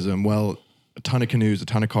tourism? Well, a ton of canoes, a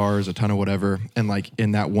ton of cars, a ton of whatever, and like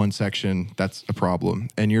in that one section, that's a problem.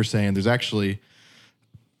 And you're saying there's actually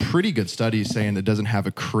pretty good studies saying that doesn't have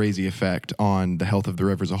a crazy effect on the health of the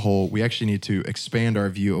river as a whole. We actually need to expand our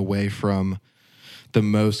view away from the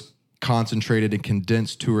most concentrated and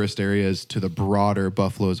condensed tourist areas to the broader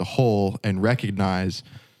Buffalo as a whole, and recognize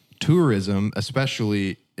tourism,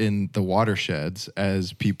 especially in the watersheds,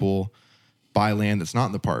 as people buy land that's not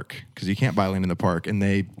in the park, because you can't buy land in the park. And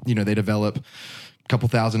they develop a couple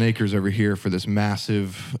thousand acres over here for this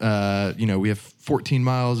massive, we have 14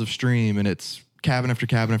 miles of stream, and it's cabin after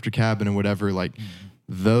cabin after cabin and whatever. Like,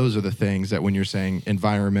 those are the things that when you're saying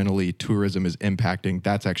environmentally tourism is impacting,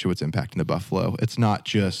 that's actually what's impacting the Buffalo. It's not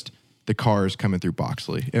just the cars coming through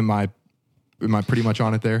Boxley. Am I pretty much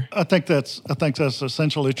on it there? I think that's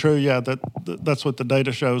essentially true. Yeah, that's what the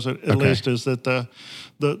data shows. At least is that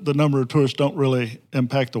the number of tourists don't really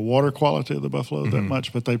impact the water quality of the Buffalo that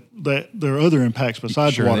much, but there are other impacts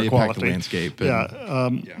besides water quality. The landscape.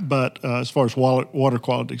 But as far as water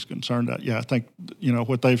quality is concerned, I think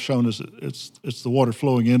what they've shown is it's the water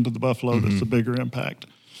flowing into the Buffalo that's the bigger impact.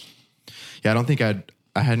 Yeah, I don't think I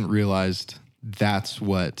hadn't realized that's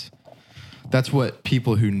what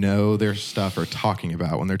people who know their stuff are talking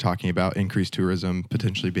about when they're talking about increased tourism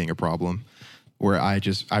potentially being a problem. Where I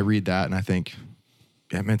read that and I think,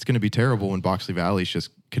 yeah, man, it's going to be terrible when Boxley Valley is just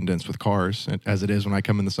condensed with cars, as it is when I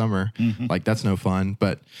come in the summer. Like, that's no fun.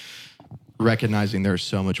 But recognizing there's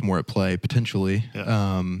so much more at play potentially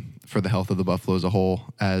for the health of the Buffalo as a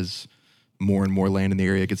whole, as more and more land in the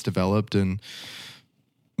area gets developed, and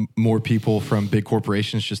more people from big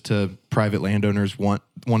corporations just to private landowners want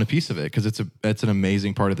a piece of it, because it's an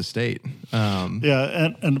amazing part of the state.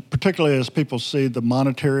 And particularly as people see the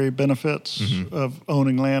monetary benefits of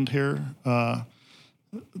owning land here,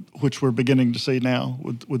 which we're beginning to see now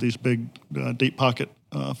with these big deep pocket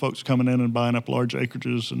folks coming in and buying up large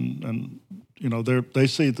acreages, and they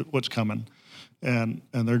see what's coming, and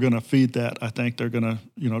they're going to feed that. I think they're going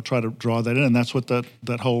to try to draw that in, and that's what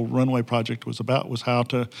that whole runway project was about, was how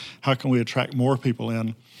can we attract more people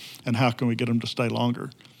in, and how can we get them to stay longer,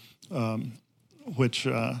 which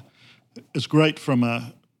is great from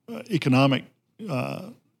a economic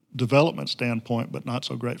development standpoint, but not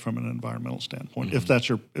so great from an environmental standpoint.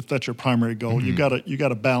 Mm-hmm. If that's your primary goal, mm-hmm. you got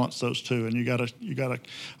to balance those two, and you got to.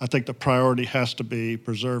 I think the priority has to be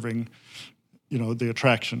preserving, the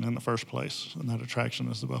attraction in the first place, and that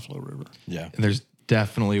attraction is the Buffalo River. Yeah, and there's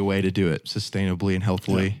definitely a way to do it sustainably and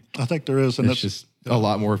healthfully. Yeah, I think there is, and it's just a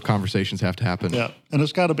lot more conversations have to happen. Yeah, and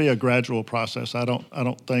it's got to be a gradual process. I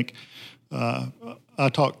don't think. I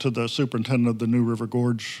talked to the superintendent of the New River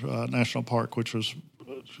Gorge National Park, which was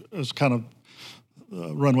kind of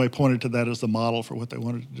Runway pointed to that as the model for what they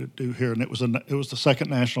wanted to do here, and it was the second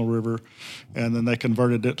national river, and then they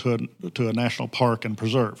converted it to a national park and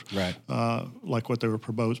preserve, right? Like what they were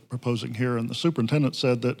proposing here. And the superintendent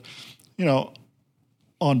said that,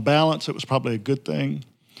 on balance, it was probably a good thing,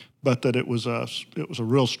 but that it was a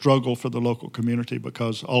real struggle for the local community,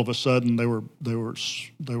 because all of a sudden they were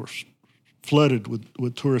flooded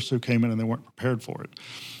with tourists who came in and they weren't prepared for it.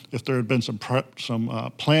 If there had been some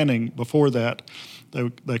planning before that,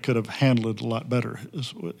 they could have handled it a lot better,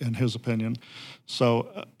 in his opinion.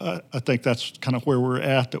 So I think that's kind of where we're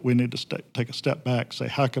at, that we need to take a step back, say,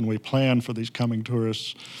 how can we plan for these coming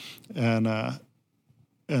tourists and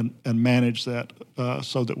manage that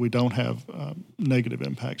so that we don't have negative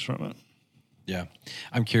impacts from it. Yeah.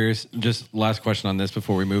 I'm curious, just last question on this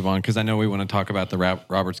before we move on, because I know we want to talk about the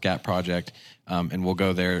Roberts Gap project, and we'll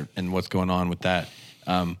go there and what's going on with that.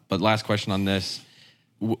 But last question on this.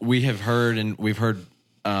 We have heard, and we've heard,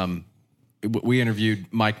 we interviewed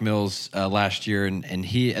Mike Mills last year, and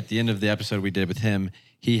he, at the end of the episode we did with him,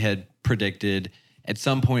 he had predicted at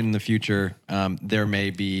some point in the future there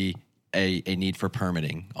may be a need for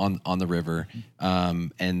permitting on the river,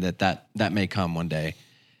 and that may come one day.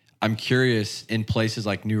 I'm curious, in places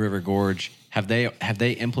like New River Gorge, have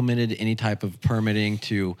they implemented any type of permitting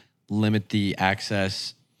to limit the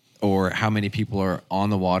access or how many people are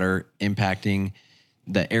on the water, impacting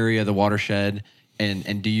the area, the watershed?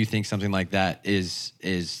 And do you think something like that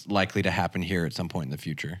is likely to happen here at some point in the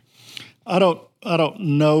future? I don't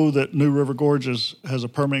know that New River Gorge has a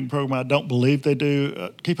permitting program. I don't believe they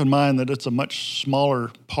do. Keep in mind that it's a much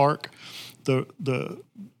smaller park.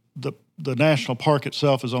 The national park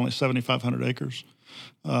itself is only 7,500 acres.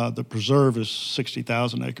 The preserve is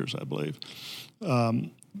 60,000 acres, I believe.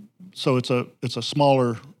 So it's a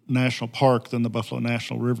smaller national park than the Buffalo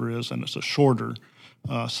National River is, and it's a shorter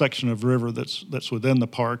section of river that's within the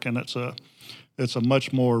park, and it's a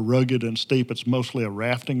much more rugged and steep. It's mostly a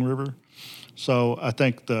rafting river. So I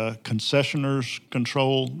think the concessioners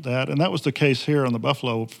control that, and that was the case here on the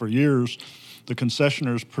Buffalo for years. The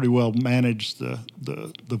concessioners pretty well managed the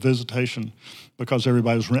visitation because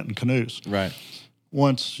everybody was renting canoes. Right.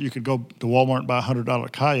 Once you could go to Walmart and buy a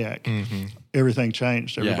 $100 kayak, mm-hmm. everything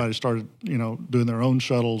changed. Everybody started, doing their own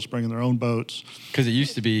shuttles, bringing their own boats. Because it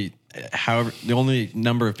used to be, however, the only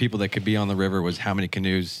number of people that could be on the river was how many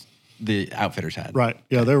canoes the outfitters had. Right.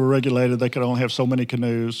 Yeah, they were regulated. They could only have so many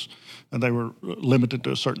canoes, and they were limited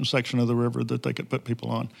to a certain section of the river that they could put people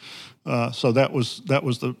on. So that was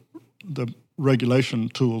the regulation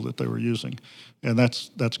tool that they were using, and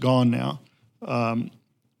that's gone now.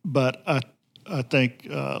 But I think,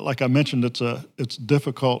 like I mentioned, it's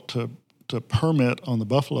difficult to permit on the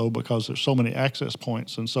Buffalo because there's so many access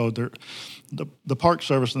points, and so the Park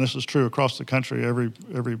Service, and this is true across the country, every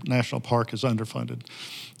national park is underfunded.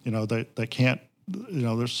 They can't.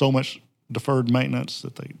 There's so much deferred maintenance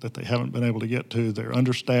that they haven't been able to get to. They're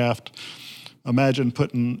understaffed. Imagine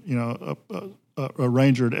putting a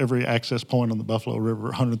ranger at every access point on the Buffalo River,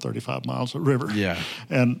 135 miles of river. Yeah.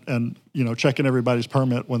 And checking everybody's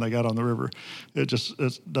permit when they got on the river. It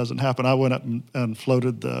doesn't happen. I went up and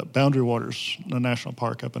floated the Boundary Waters National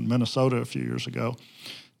Park up in Minnesota a few years ago,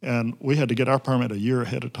 and we had to get our permit a year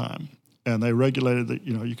ahead of time. And they regulated that,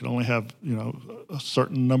 you can only have, a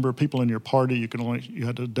certain number of people in your party. You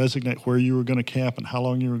had to designate where you were going to camp and how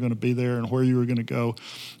long you were going to be there and where you were going to go.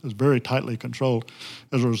 It was very tightly controlled.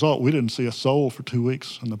 As a result, we didn't see a soul for 2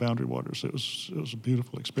 weeks in the Boundary Waters. It was a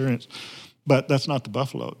beautiful experience. But that's not the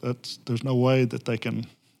Buffalo. There's no way that they can.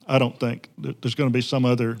 I don't think there's going to be some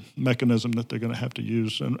other mechanism that they're going to have to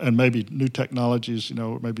use, and maybe new technologies.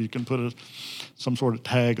 Maybe you can put some sort of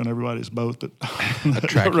tag on everybody's boat that a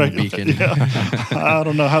tracking beacon. Yeah. I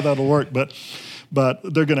don't know how that'll work, but but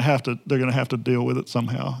they're going to have to deal with it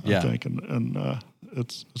somehow. Yeah. I think, and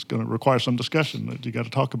it's going to require some discussion. You got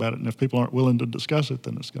to talk about it, and if people aren't willing to discuss it,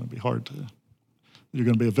 then it's going to be hard to. You're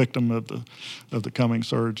going to be a victim of the coming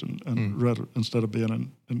surge, and instead of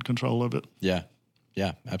being in control of it. Yeah.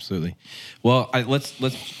 Yeah, absolutely. Well, let's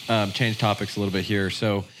change topics a little bit here.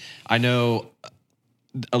 So I know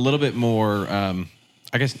a little bit more, I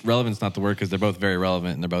guess relevant's not the word because they're both very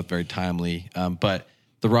relevant and they're both very timely. But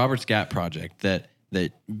the Roberts Gap project that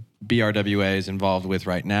BRWA is involved with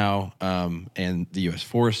right now and the U.S.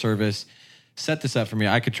 Forest Service set this up for me.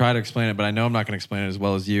 I could try to explain it, but I know I'm not going to explain it as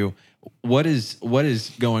well as you. What is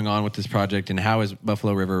going on with this project, and how is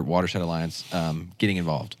Buffalo River Watershed Alliance getting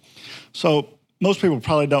involved? So most people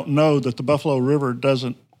probably don't know that the Buffalo River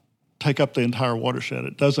doesn't take up the entire watershed.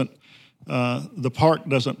 It doesn't. The park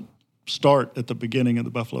doesn't start at the beginning of the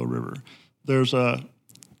Buffalo River. There's the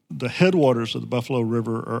headwaters of the Buffalo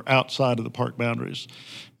River are outside of the park boundaries,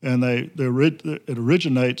 and it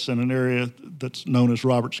originates in an area that's known as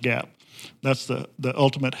Roberts Gap. That's the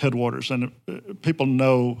ultimate headwaters, and people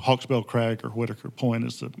know Hawksbill Crag or Whitaker Point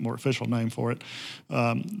is the more official name for it.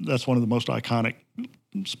 That's one of the most iconic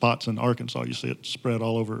spots in Arkansas. You see it spread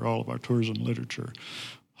all over all of our tourism literature.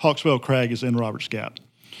 Hawksbill Crag is in Roberts Gap.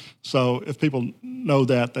 So if people know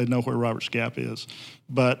that, they know where Roberts Gap is.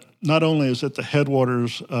 But not only is it the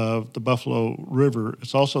headwaters of the Buffalo River,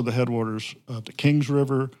 it's also the headwaters of the Kings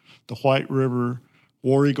River, the White River,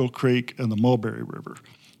 War Eagle Creek, and the Mulberry River.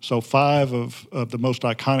 So 5 of the most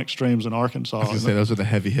iconic streams in Arkansas. I was going to say, those are the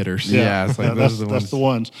heavy hitters. Yeah, it's like those are the ones. That's the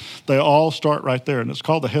ones. They all start right there, and it's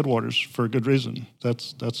called the headwaters for a good reason.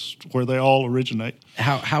 That's where they all originate.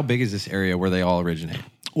 How big is this area where they all originate?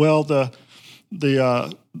 Well, the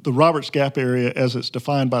Roberts Gap area, as it's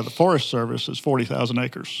defined by the Forest Service, is 40,000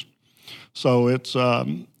 acres. So it's a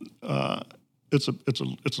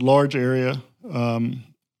large area,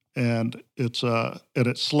 and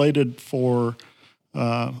it's slated for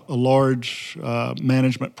a large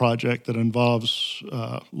management project that involves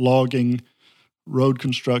logging, road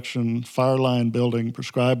construction, fire line building,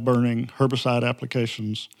 prescribed burning, herbicide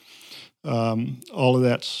applications. All of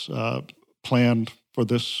that's planned for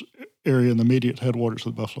this area in the immediate headwaters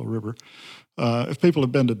of the Buffalo River. If people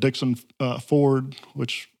have been to Dixon Ford,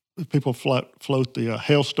 which people float the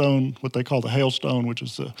Hailstone, what they call the Hailstone, which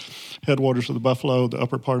is the headwaters of the Buffalo, the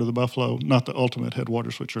upper part of the Buffalo, not the ultimate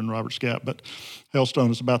headwaters, which are in Roberts Gap, but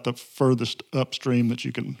Hailstone is about the furthest upstream that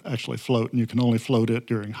you can actually float, and you can only float it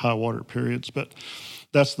during high water periods. But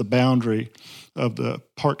that's the boundary of the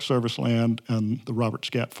Park Service land and the Roberts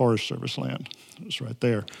Gap Forest Service land. It's right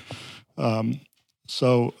there.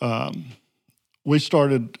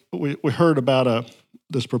 We heard about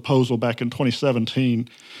this proposal back in 2017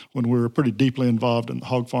 when we were pretty deeply involved in the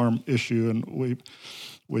hog farm issue, and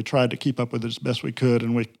we tried to keep up with it as best we could,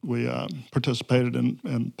 and we participated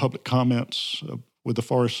in public comments with the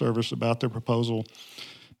Forest Service about their proposal.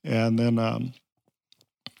 And then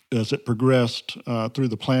as it progressed through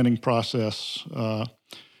the planning process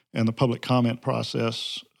and the public comment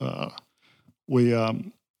process, we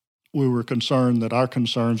were concerned that our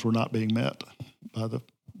concerns were not being met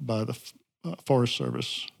by the Forest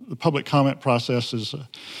Service. The public comment process is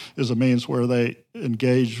a means where they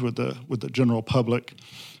engage with the general public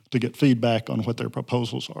to get feedback on what their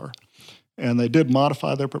proposals are. And they did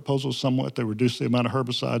modify their proposals somewhat. They reduced the amount of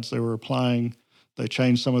herbicides they were applying. They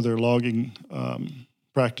changed some of their logging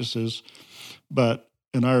practices. But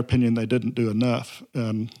in our opinion, they didn't do enough.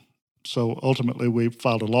 And so ultimately we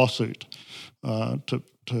filed a lawsuit to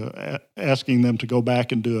asking them to go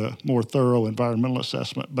back and do a more thorough environmental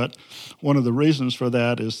assessment. But one of the reasons for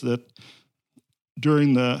that is that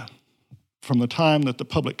from the time that the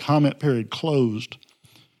public comment period closed,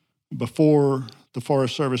 before the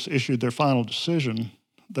Forest Service issued their final decision,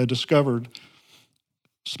 they discovered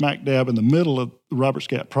smack dab in the middle of the Roberts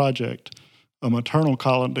Gap project a maternal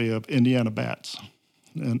colony of Indiana bats.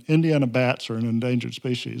 And Indiana bats are an endangered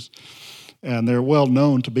species, and they're well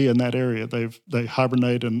known to be in that area. They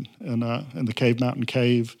hibernate in the Cave Mountain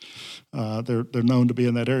Cave. They're known to be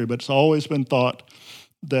in that area, but it's always been thought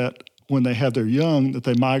that when they have their young, that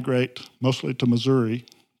they migrate mostly to Missouri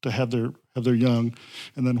to have their young,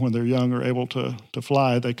 and then when their young are able to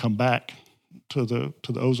fly, they come back to the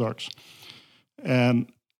Ozarks.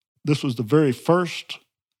 And this was the very first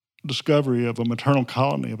discovery of a maternal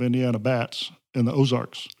colony of Indiana bats in the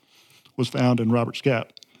Ozarks, was found in Roberts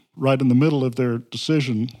Gap, right in the middle of their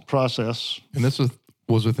decision process. And this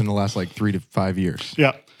was within the last 3 to 5 years.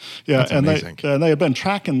 Yeah. That's and amazing. they had been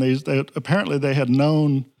tracking these. Apparently they had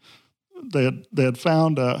known they had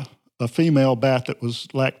found a a female bat that was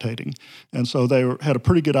lactating. And so they had a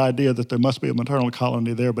pretty good idea that there must be a maternal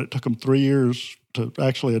colony there, but it took them 3 years to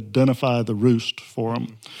actually identify the roost for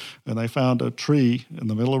them. And they found a tree in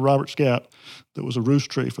the middle of Roberts Gap that was a roost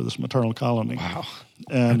tree for this maternal colony. Wow.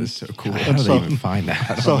 And that is so cool. and How do so- they even find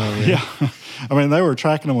that? So, yeah. I mean, they were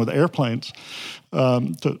tracking them with airplanes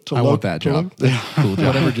to I want that job. Cool job.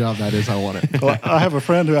 Whatever job that is, I want it. Well, I have a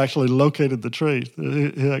friend who actually located the tree.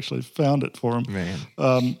 He actually found it for him. Man.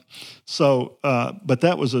 But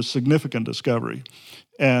that was a significant discovery.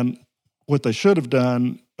 And what they should have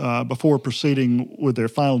done before proceeding with their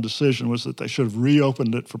final decision was that they should have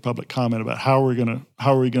reopened it for public comment about how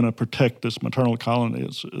are we going to protect this maternal colony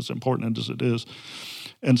as important as it is.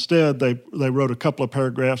 Instead, they wrote a couple of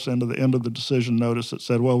paragraphs into the end of the decision notice that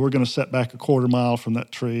said, well, we're going to set back a quarter mile from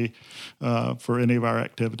that tree for any of our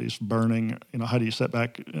activities, burning. You know, how do you set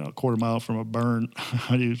back a quarter mile from a burn?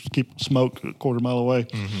 How do you keep smoke a quarter mile away?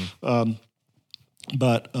 So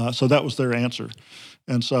that was their answer.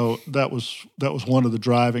 And so that was one of the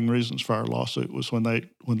driving reasons for our lawsuit was when they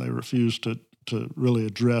refused to really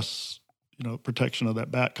address protection of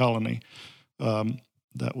that bat colony.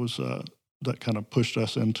 That kind of pushed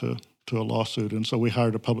us into a lawsuit. And so we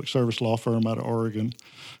hired a public service law firm out of Oregon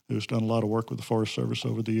who's done a lot of work with the Forest Service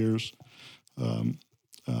over the years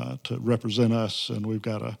to represent us. And we've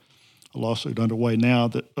got a lawsuit underway now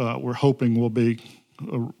that we're hoping will be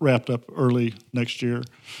wrapped up early next year.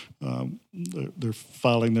 They're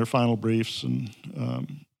filing their final briefs, and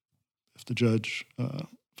if the judge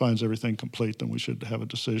finds everything complete, then we should have a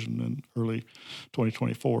decision in early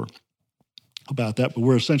 2024 about that. But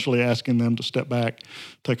we're essentially asking them to step back,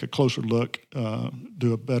 take a closer look,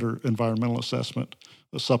 do a better environmental assessment.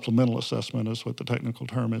 A supplemental assessment is what the technical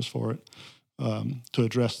term is for it, to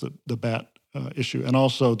address the bat issue and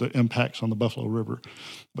also the impacts on the Buffalo River,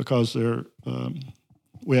 because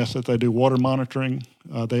we asked that they do water monitoring.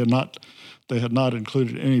 They had not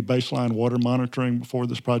included any baseline water monitoring before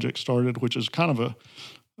this project started, which is kind of a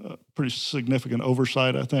pretty significant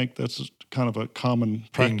oversight. I think that's kind of a common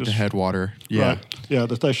practice. To head water. Yeah. Right. Yeah,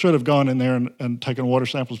 that they should have gone in there and taken water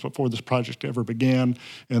samples before this project ever began,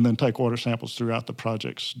 and then take water samples throughout the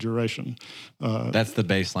project's duration. That's the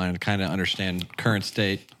baseline to kind of understand current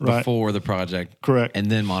state Right. before the project. Correct. And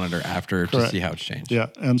then monitor after to Correct. see how it's changed. Yeah,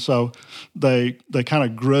 and so they kind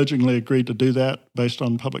of grudgingly agreed to do that based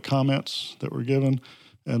on public comments that were given.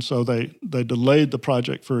 And so they delayed the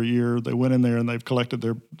project for a year. They went in there and they've collected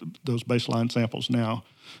those baseline samples now,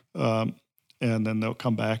 and then they'll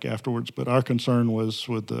come back afterwards. But our concern was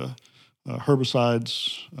with the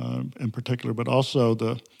herbicides in particular, but also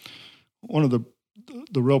one of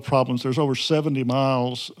the real problems. There's over 70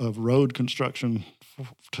 miles of road construction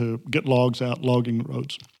to get logs out, logging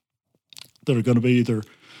roads that are going to be either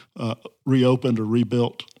reopened or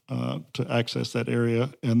rebuilt to access that area,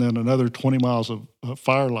 and then another 20 miles of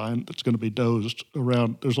fire line that's going to be dozed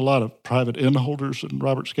around. There's a lot of private inn holders in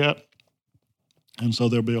Roberts Gap, and so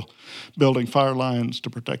they'll be building fire lines to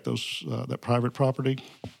protect that private property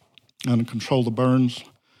and control the burns.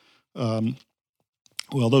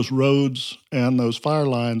 Well, those roads and those fire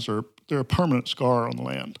lines they're a permanent scar on the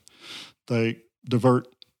land. They divert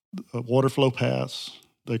water flow paths.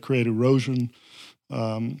 They create erosion.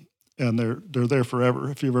 And they're there forever.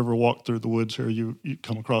 If you've ever walked through the woods here, you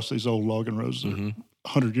come across these old logging roads that are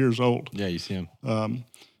 100 years old. Yeah, you see them.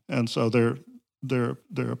 And so they're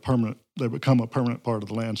a permanent. They become a permanent part of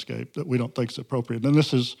the landscape that we don't think is appropriate.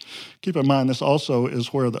 And keep in mind, this also is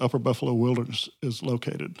where the Upper Buffalo Wilderness is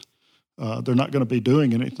located. They're not going to be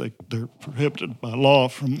doing anything. They're prohibited by law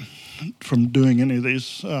from doing any of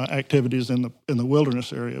these activities in the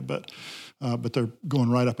wilderness area, but they're going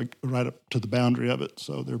right up to the boundary of it.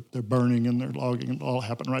 So they're burning and they're logging, and all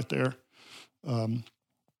happen right there.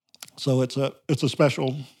 So it's a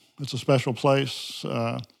special place,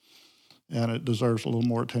 and it deserves a little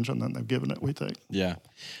more attention than they've given it, we think. Yeah,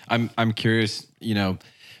 I'm curious.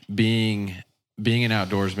 Being an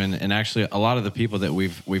outdoorsman, and actually a lot of the people that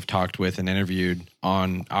we've talked with and interviewed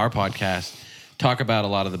on our podcast talk about a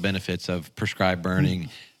lot of the benefits of prescribed burning,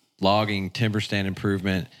 logging, timber stand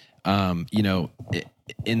improvement.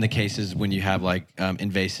 In the cases when you have like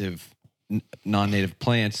invasive non-native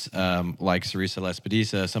plants like Sericea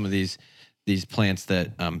lespedisa, some of these plants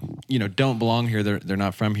that don't belong here, they're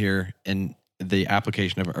not from here, and the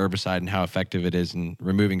application of a herbicide and how effective it is in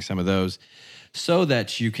removing some of those, so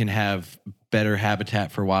that you can have better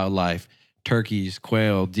habitat for wildlife, turkeys,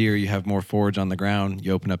 quail, deer. You have more forage on the ground.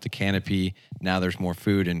 You open up the canopy. Now there's more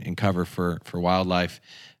food and cover for wildlife.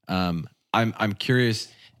 I'm curious.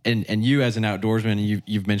 And you as an outdoorsman,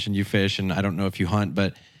 you've mentioned you fish, and I don't know if you hunt,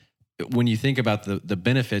 but when you think about the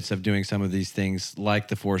benefits of doing some of these things, like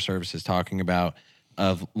the Forest Service is talking about,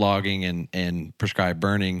 of logging and prescribed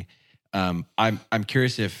burning, I'm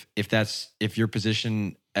curious if your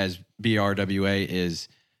position as BRWA is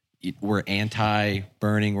we're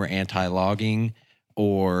anti-burning, we're anti-logging,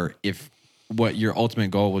 or if what your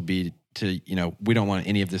ultimate goal would be to, we don't want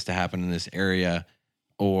any of this to happen in this area,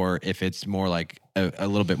 or if it's more like a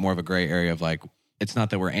little bit more of a gray area of like, it's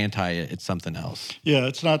not that we're anti it, it's something else. Yeah,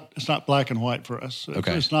 it's not black and white for us.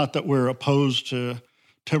 Okay. It's not that we're opposed to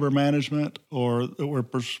timber management or that we're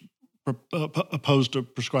opposed to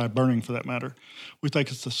prescribed burning for that matter. We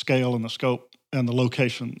think it's the scale and the scope and the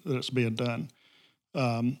location that it's being done.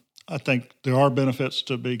 I think there are benefits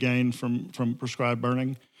to be gained from prescribed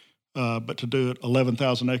burning, but to do it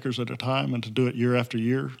 11,000 acres at a time and to do it year after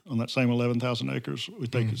year on that same 11,000 acres, we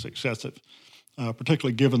think is excessive,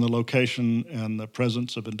 particularly given the location and the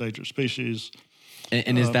presence of endangered species.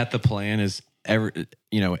 And is that the plan? Is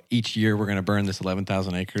each year we're going to burn this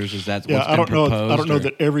 11,000 acres? Is that what's been proposed? I don't know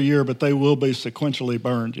that every year, but they will be sequentially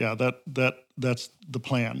burned. Yeah, that's the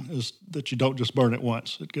plan, is that you don't just burn it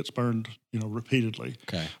once. It gets burned, repeatedly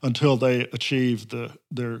until they achieve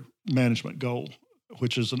their management goal,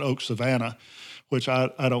 which is an oak savanna, which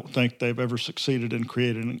I don't think they've ever succeeded in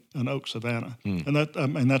creating an oak savanna. And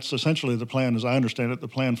that's essentially the plan, as I understand it. The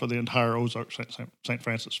plan for the entire Ozark St.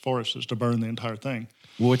 Francis Forest is to burn the entire thing.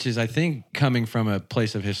 Which is, I think, coming from a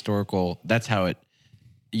place of historical, that's how it,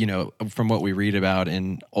 from what we read about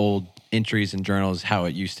in old entries and journals, how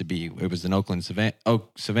it used to be. It was an oak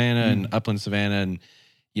savanna and upland savanna, and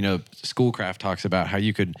Schoolcraft talks about how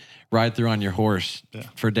you could ride through on your horse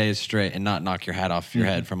for days straight and not knock your hat off your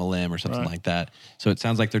head from a limb or something like that. So it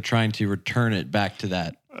sounds like they're trying to return it back to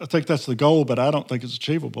that. I think that's the goal, but I don't think it's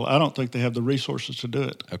achievable. I don't think they have the resources to do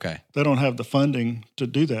it. Okay. They don't have the funding to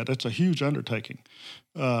do that. It's a huge undertaking.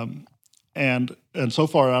 And so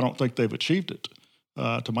far, I don't think they've achieved it.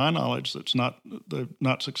 To my knowledge, they've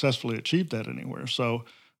not successfully achieved that anywhere. So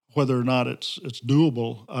whether or not it's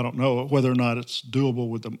doable, I don't know. Whether or not it's doable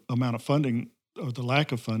with the amount of funding or the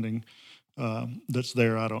lack of funding that's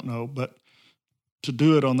there, I don't know. But to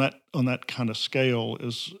do it on that kind of scale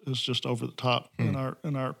is just over the top in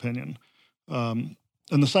our opinion. And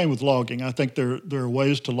the same with logging. I think there are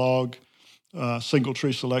ways to log. Single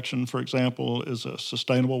tree selection, for example, is a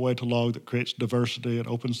sustainable way to log that creates diversity. It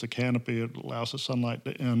opens the canopy. It allows the sunlight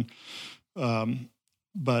to in.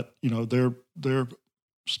 But they're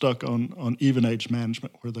stuck on even age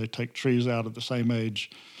management, where they take trees out of the same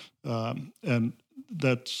age, and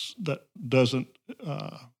that doesn't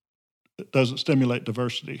stimulate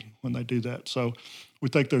diversity when they do that. So we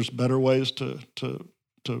think there's better ways to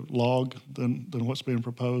log than what's being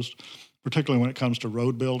proposed, particularly when it comes to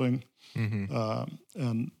road building.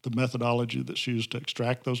 And the methodology that's used to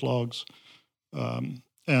extract those logs.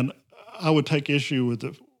 And I would take issue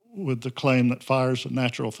with the claim that fire is a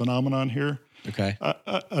natural phenomenon here. Okay.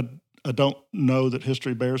 I don't know that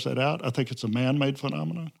history bears that out. I think it's a man-made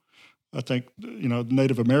phenomenon. I think,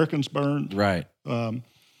 Native Americans burned. Right.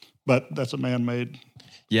 But that's a man-made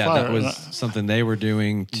Yeah, fire. that was something they were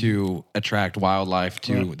doing to attract wildlife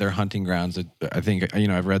to their hunting grounds. I think,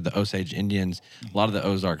 I've read the Osage Indians. A lot of the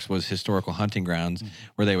Ozarks was historical hunting grounds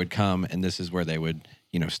where they would come, and this is where they would,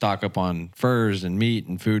 stock up on furs and meat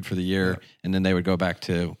and food for the year, and then they would go back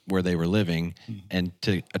to where they were living. And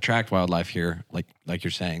to attract wildlife here, like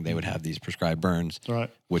you're saying, they would have these prescribed burns,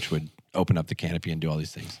 which would open up the canopy and do all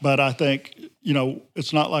these things. But I think,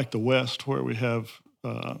 it's not like the West where we have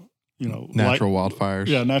natural wildfires.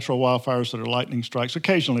 Yeah, natural wildfires that are lightning strikes.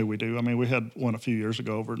 Occasionally we do. I mean, we had one a few years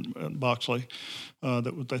ago over in Boxley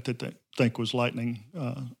that they think was lightning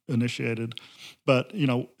initiated. But,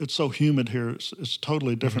 it's so humid here. It's a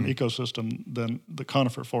totally different ecosystem than the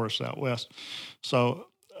conifer forests out west. So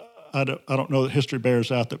I don't know that history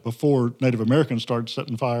bears out that before Native Americans started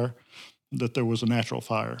setting fire, that there was a natural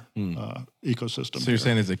fire ecosystem. So you're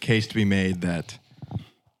saying there's a case to be made that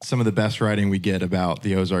some of the best writing we get about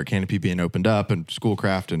the Ozark canopy being opened up and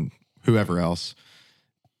Schoolcraft and whoever else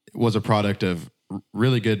was a product of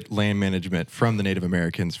really good land management from the Native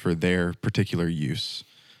Americans for their particular use.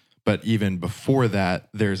 But even before that,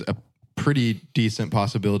 there's a pretty decent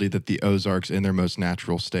possibility that the Ozarks in their most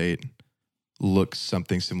natural state looks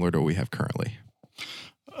something similar to what we have currently.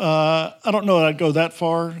 I don't know that I'd go that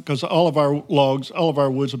far because all of our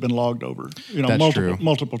woods have been logged over,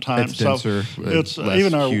 multiple times. It's denser, so it's less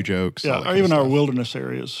even our huge oaks. Yeah, even our wilderness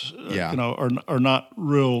areas, are not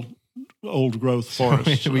real old growth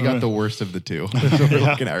forests. We got the worst of the two. That's what we're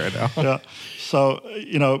looking at right now. Yeah.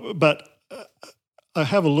 So but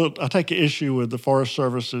I take issue with the Forest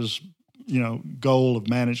Service's goal of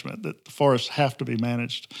management, that the forests have to be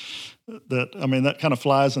managed. That kind of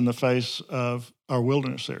flies in the face of our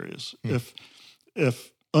wilderness areas.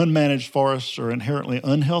 If unmanaged forests are inherently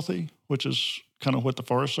unhealthy, which is kind of what the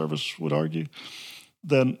Forest Service would argue,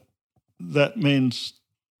 then that means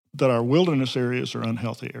that our wilderness areas are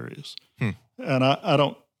unhealthy areas. And I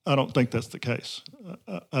don't think that's the case.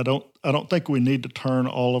 I don't think we need to turn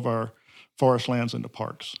all of our forest lands into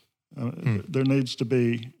parks. There needs to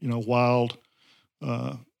be wild,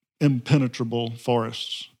 impenetrable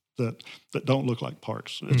forests that don't look like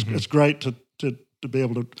parks. It's great to be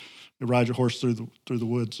able to ride your horse through the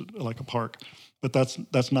woods like a park, but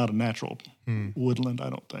that's not a natural woodland, I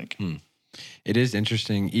don't think. It is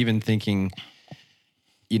interesting, even thinking.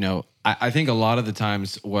 I think a lot of the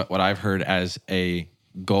times what I've heard as a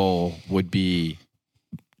goal would be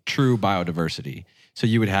true biodiversity. So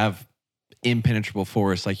you would have impenetrable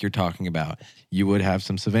forests like you're talking about. You would have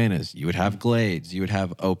some savannas. You would have glades. You would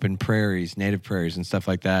have open prairies, native prairies, and stuff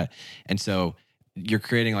like that. And so you're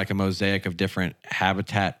creating like a mosaic of different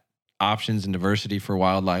habitat options and diversity for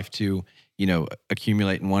wildlife to,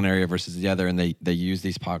 accumulate in one area versus the other. And they use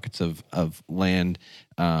these pockets of land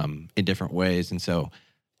in different ways. And so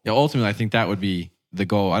ultimately, I think that would be the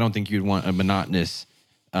goal. I don't think you'd want a monotonous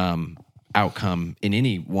outcome in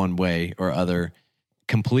any one way or other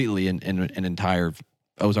completely in an entire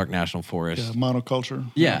Ozark National Forest. Yeah, monoculture.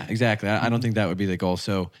 Yeah, exactly. I don't think that would be the goal.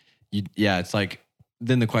 So, it's like,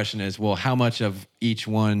 then the question is, well, how much of each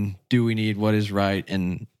one do we need? What is right?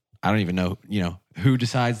 And I don't even know, who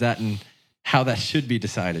decides that and how that should be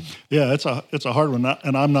decided. Yeah, it's a hard one,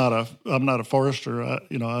 and I'm not a forester. I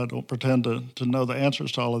don't pretend to know the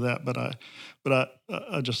answers to all of that, but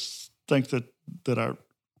I just think that our,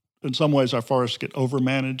 in some ways, our forests get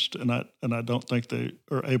overmanaged, and I don't think they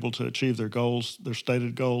are able to achieve their goals, their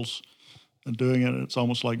stated goals, and doing it. It's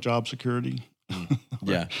almost like job security.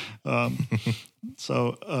 Yeah. I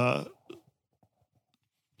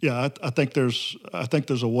think there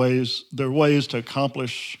are ways to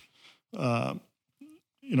accomplish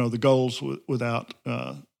the goals without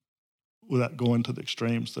going to the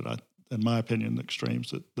extremes in my opinion, the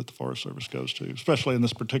extremes that the Forest Service goes to, especially in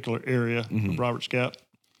this particular area of Roberts Gap.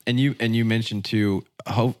 And you mentioned too,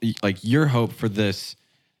 your hope for this,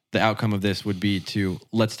 the outcome of this would be to,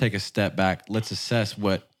 let's take a step back, let's assess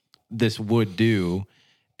what this would do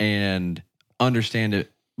and understand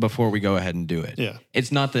it before we go ahead and do it. Yeah.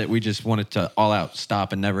 It's not that we just want it to all out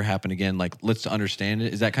stop and never happen again. Like, let's understand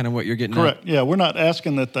it. Is that kind of what you're getting Correct. at? Yeah, we're not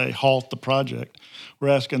asking that they halt the project. We're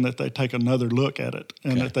asking that they take another look at it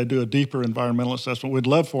and that they do a deeper environmental assessment. We'd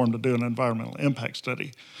love for them to do an environmental impact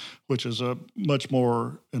study, which is a much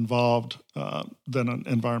more involved than an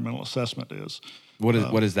environmental assessment is. What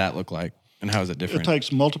does that look like? And how is it different? It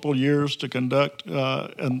takes multiple years to conduct,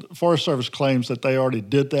 and the Forest Service claims that they already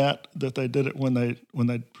did that they did it when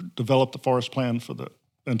they developed the forest plan for the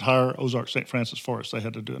entire Ozark St. Francis Forest. They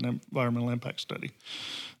had to do an environmental impact study.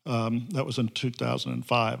 That was in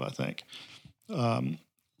 2005, I think.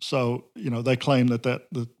 So they claim that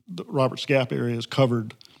the Roberts Gap area is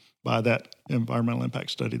covered by that environmental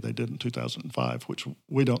impact study they did in 2005, which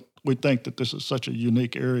we don't. We think that this is such a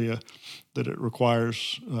unique area that it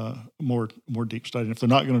requires more deep study. And if they're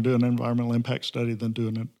not going to do an environmental impact study, then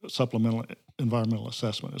do a supplemental environmental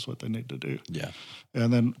assessment is what they need to do. Yeah,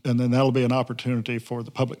 and then that'll be an opportunity for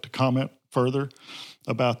the public to comment further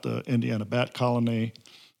about the Indiana bat colony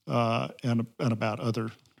and about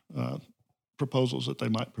other proposals that they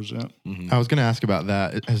might present. I was going to ask about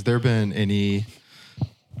that. Has there been any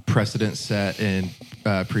precedent set in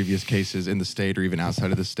previous cases in the state or even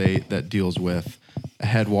outside of the state that deals with a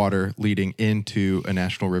headwater leading into a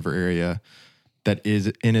national river area that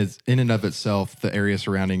is in and of itself, the area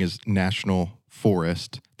surrounding is national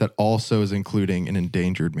forest that also is including an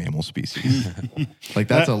endangered mammal species? Like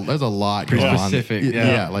there's a lot going on. Specific,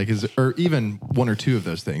 yeah. Like or even one or two of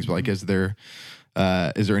those things. But like, is there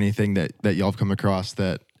anything that y'all have come across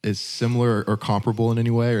that is similar or comparable in any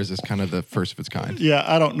way, or is this kind of the first of its kind? Yeah,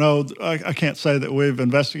 I don't know. I can't say that we've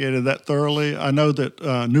investigated that thoroughly. I know that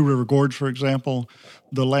New River Gorge, for example,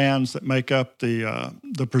 the lands that make up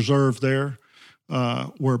the preserve there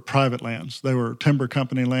were private lands. They were timber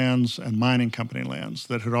company lands and mining company lands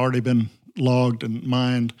that had already been logged and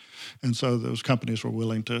mined, and so those companies were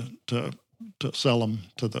willing to sell them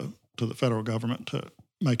to the federal government to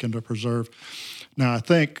make into a preserve. Now, I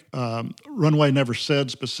think Runway never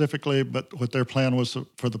said specifically, but what their plan was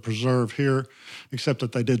for the preserve here, except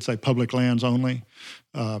that they did say public lands only.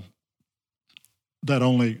 That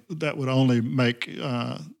would only make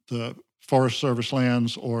the Forest Service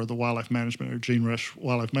lands or the wildlife management or Gene Rush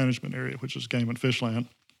Wildlife Management Area, which is game and fish land.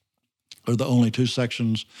 are the only two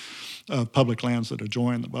sections of public lands that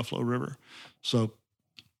adjoin the Buffalo River. So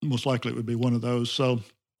most likely it would be one of those. So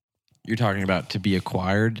You're talking about to be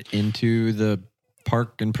acquired into the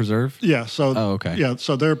park and preserve? yeah. So okay. yeah.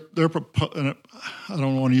 So and I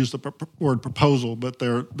don't want to use the word proposal, but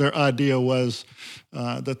their idea was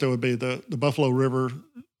that there would be the Buffalo River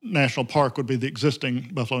National Park would be the existing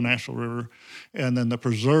Buffalo National River, and then the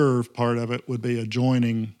preserve part of it would be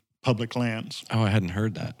adjoining public lands. Oh, I hadn't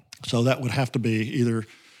heard that. So that would have to be either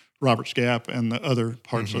Roberts Gap and the other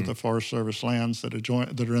parts of the Forest Service lands that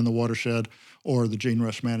are in the watershed, or the Gene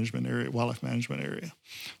Rush Management Area, Wildlife Management Area,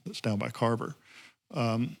 that's down by Carver.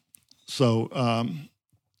 But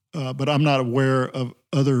I'm not aware of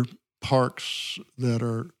other parks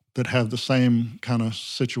that have the same kind of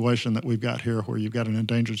situation that we've got here, where you've got an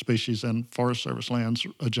endangered species and Forest Service lands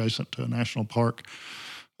adjacent to a national park.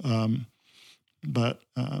 But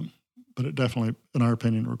it definitely, in our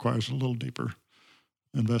opinion, requires a little deeper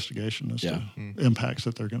investigation as to impacts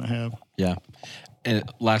that they're going to have. Yeah. And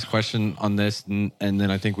last question on this, and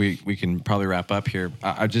then I think we can probably wrap up here.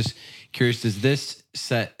 I'm just curious, does this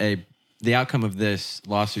set the outcome of this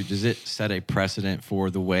lawsuit, does it set a precedent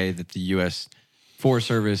for the way that the U.S. Forest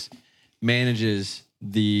Service manages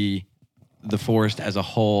the forest as a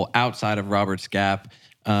whole outside of Roberts Gap,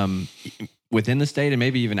 within the state and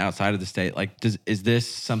maybe even outside of the state? Like, is this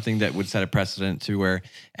something that would set a precedent to where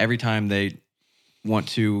every time they want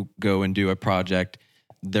to go and do a project,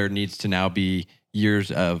 there needs to now be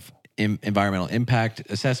years of environmental impact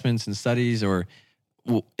assessments and studies? Or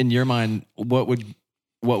in your mind, what would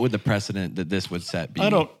the precedent that this would set be? I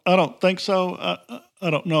don't think so. I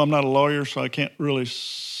don't know. I'm not a lawyer, so I can't really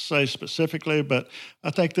say specifically, but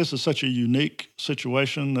I think this is such a unique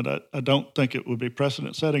situation that I don't think it would be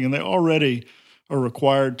precedent setting. And they already are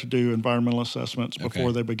required to do environmental assessments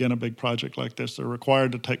before they begin a big project like this. They're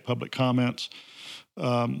required to take public comments.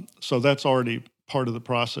 So that's already part of the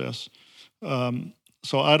process.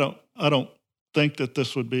 So I don't think that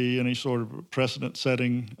this would be any sort of precedent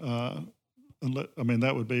setting.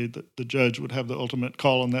 That would be the judge would have the ultimate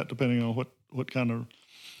call on that, depending on what kind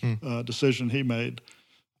of decision he made.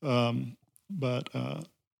 I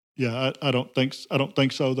don't think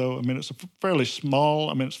so, though. I mean, it's a fairly small.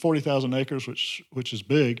 I mean, it's 40,000 acres, which is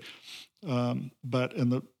big. But in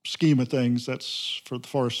the scheme of things, that's for the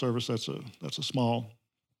Forest Service. That's a small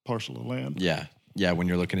parcel of land. Yeah. When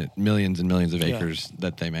you're looking at millions and millions of acres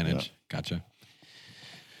that they manage. Yeah. Gotcha.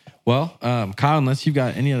 Well, Kyle, unless you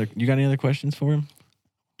got any other questions for him?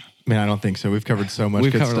 Man, I don't think so. We've covered so much.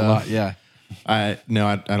 We've good covered stuff. a lot. Yeah. I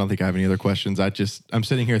don't think I have any other questions. I'm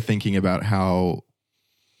sitting here thinking about how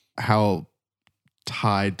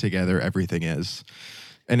tied together everything is.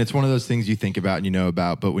 And it's one of those things you think about and you know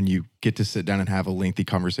about, but when you get to sit down and have a lengthy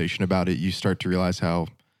conversation about it, you start to realize how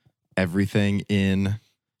everything in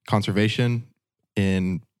conservation,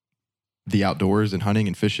 in the outdoors and hunting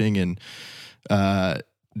and fishing and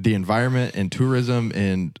the environment and tourism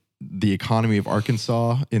and the economy of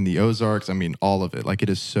Arkansas, in the Ozarks, I mean, all of it. Like, it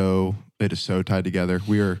is so tied together.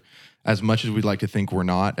 We are, as much as we'd like to think we're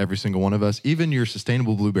not, every single one of us, even your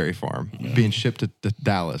sustainable blueberry farm being shipped to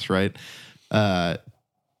Dallas, right?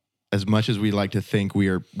 As much as we like to think we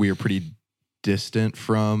are pretty distant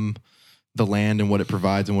from the land and what it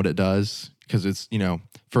provides and what it does, because it's,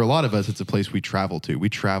 for a lot of us, it's a place we travel to. We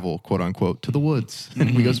travel, quote unquote, to the woods,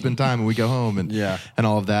 and we go spend time and we go home and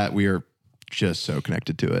all of that. We are just so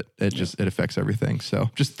connected to it. It affects everything. So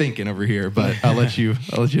just thinking over here, but I'll let you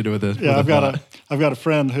do with this. Yeah, I've got a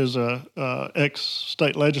friend who's a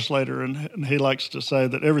ex-state legislator, and he likes to say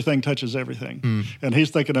that everything touches everything, and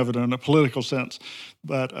he's thinking of it in a political sense,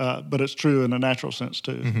 but it's true in a natural sense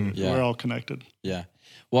too. Mm-hmm. Yeah. We're all connected. Yeah.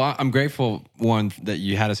 Well, I'm grateful, one, that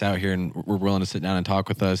you had us out here and were willing to sit down and talk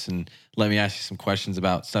with us and let me ask you some questions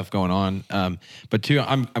about stuff going on. But two,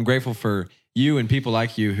 I'm grateful for you and people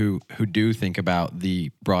like you who do think about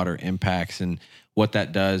the broader impacts and what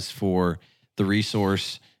that does for the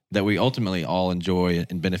resource that we ultimately all enjoy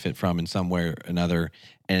and benefit from in some way or another.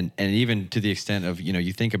 And even to the extent of,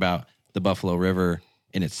 you think about the Buffalo River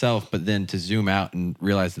in itself, but then to zoom out and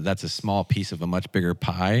realize that that's a small piece of a much bigger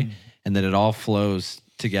pie and that it all flows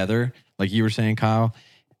together. Like you were saying, Kyle,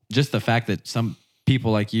 just the fact that some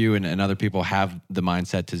people like you and other people have the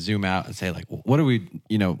mindset to zoom out and say, like, what are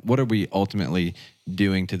we ultimately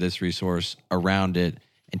doing to this resource around it,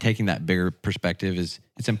 and taking that bigger perspective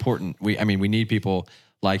it's important. We need people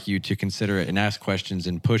like you to consider it and ask questions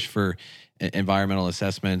and push for environmental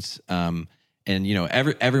assessments.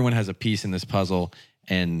 Everyone has a piece in this puzzle,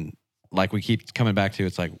 and like we keep coming back to,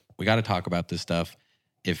 it's like, we got to talk about this stuff.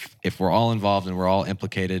 If we're all involved and we're all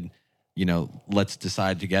implicated, let's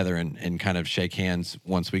decide together and kind of shake hands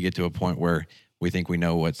once we get to a point where we think we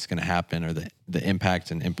know what's going to happen or the impacts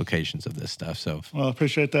and implications of this stuff. So, well, I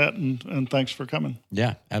appreciate that, and thanks for coming.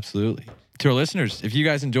 Yeah, absolutely. To our listeners, if you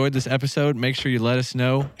guys enjoyed this episode, make sure you let us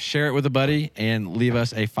know, share it with a buddy, and leave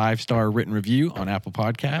us a 5-star written review on Apple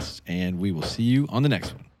Podcasts, and we will see you on the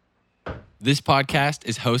next one. This podcast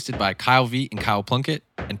is hosted by Kyle Veet and Kyle Plunkett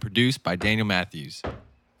and produced by Daniel Matthews.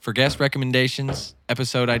 For guest recommendations,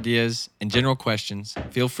 episode ideas, and general questions,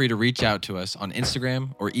 feel free to reach out to us on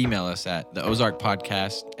Instagram or email us at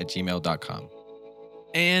theozarkpodcast@gmail.com.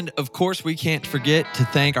 And of course, we can't forget to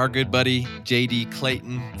thank our good buddy, JD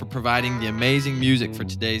Clayton, for providing the amazing music for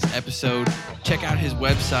today's episode. Check out his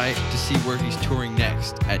website to see where he's touring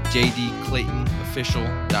next at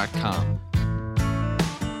jdclaytonofficial.com.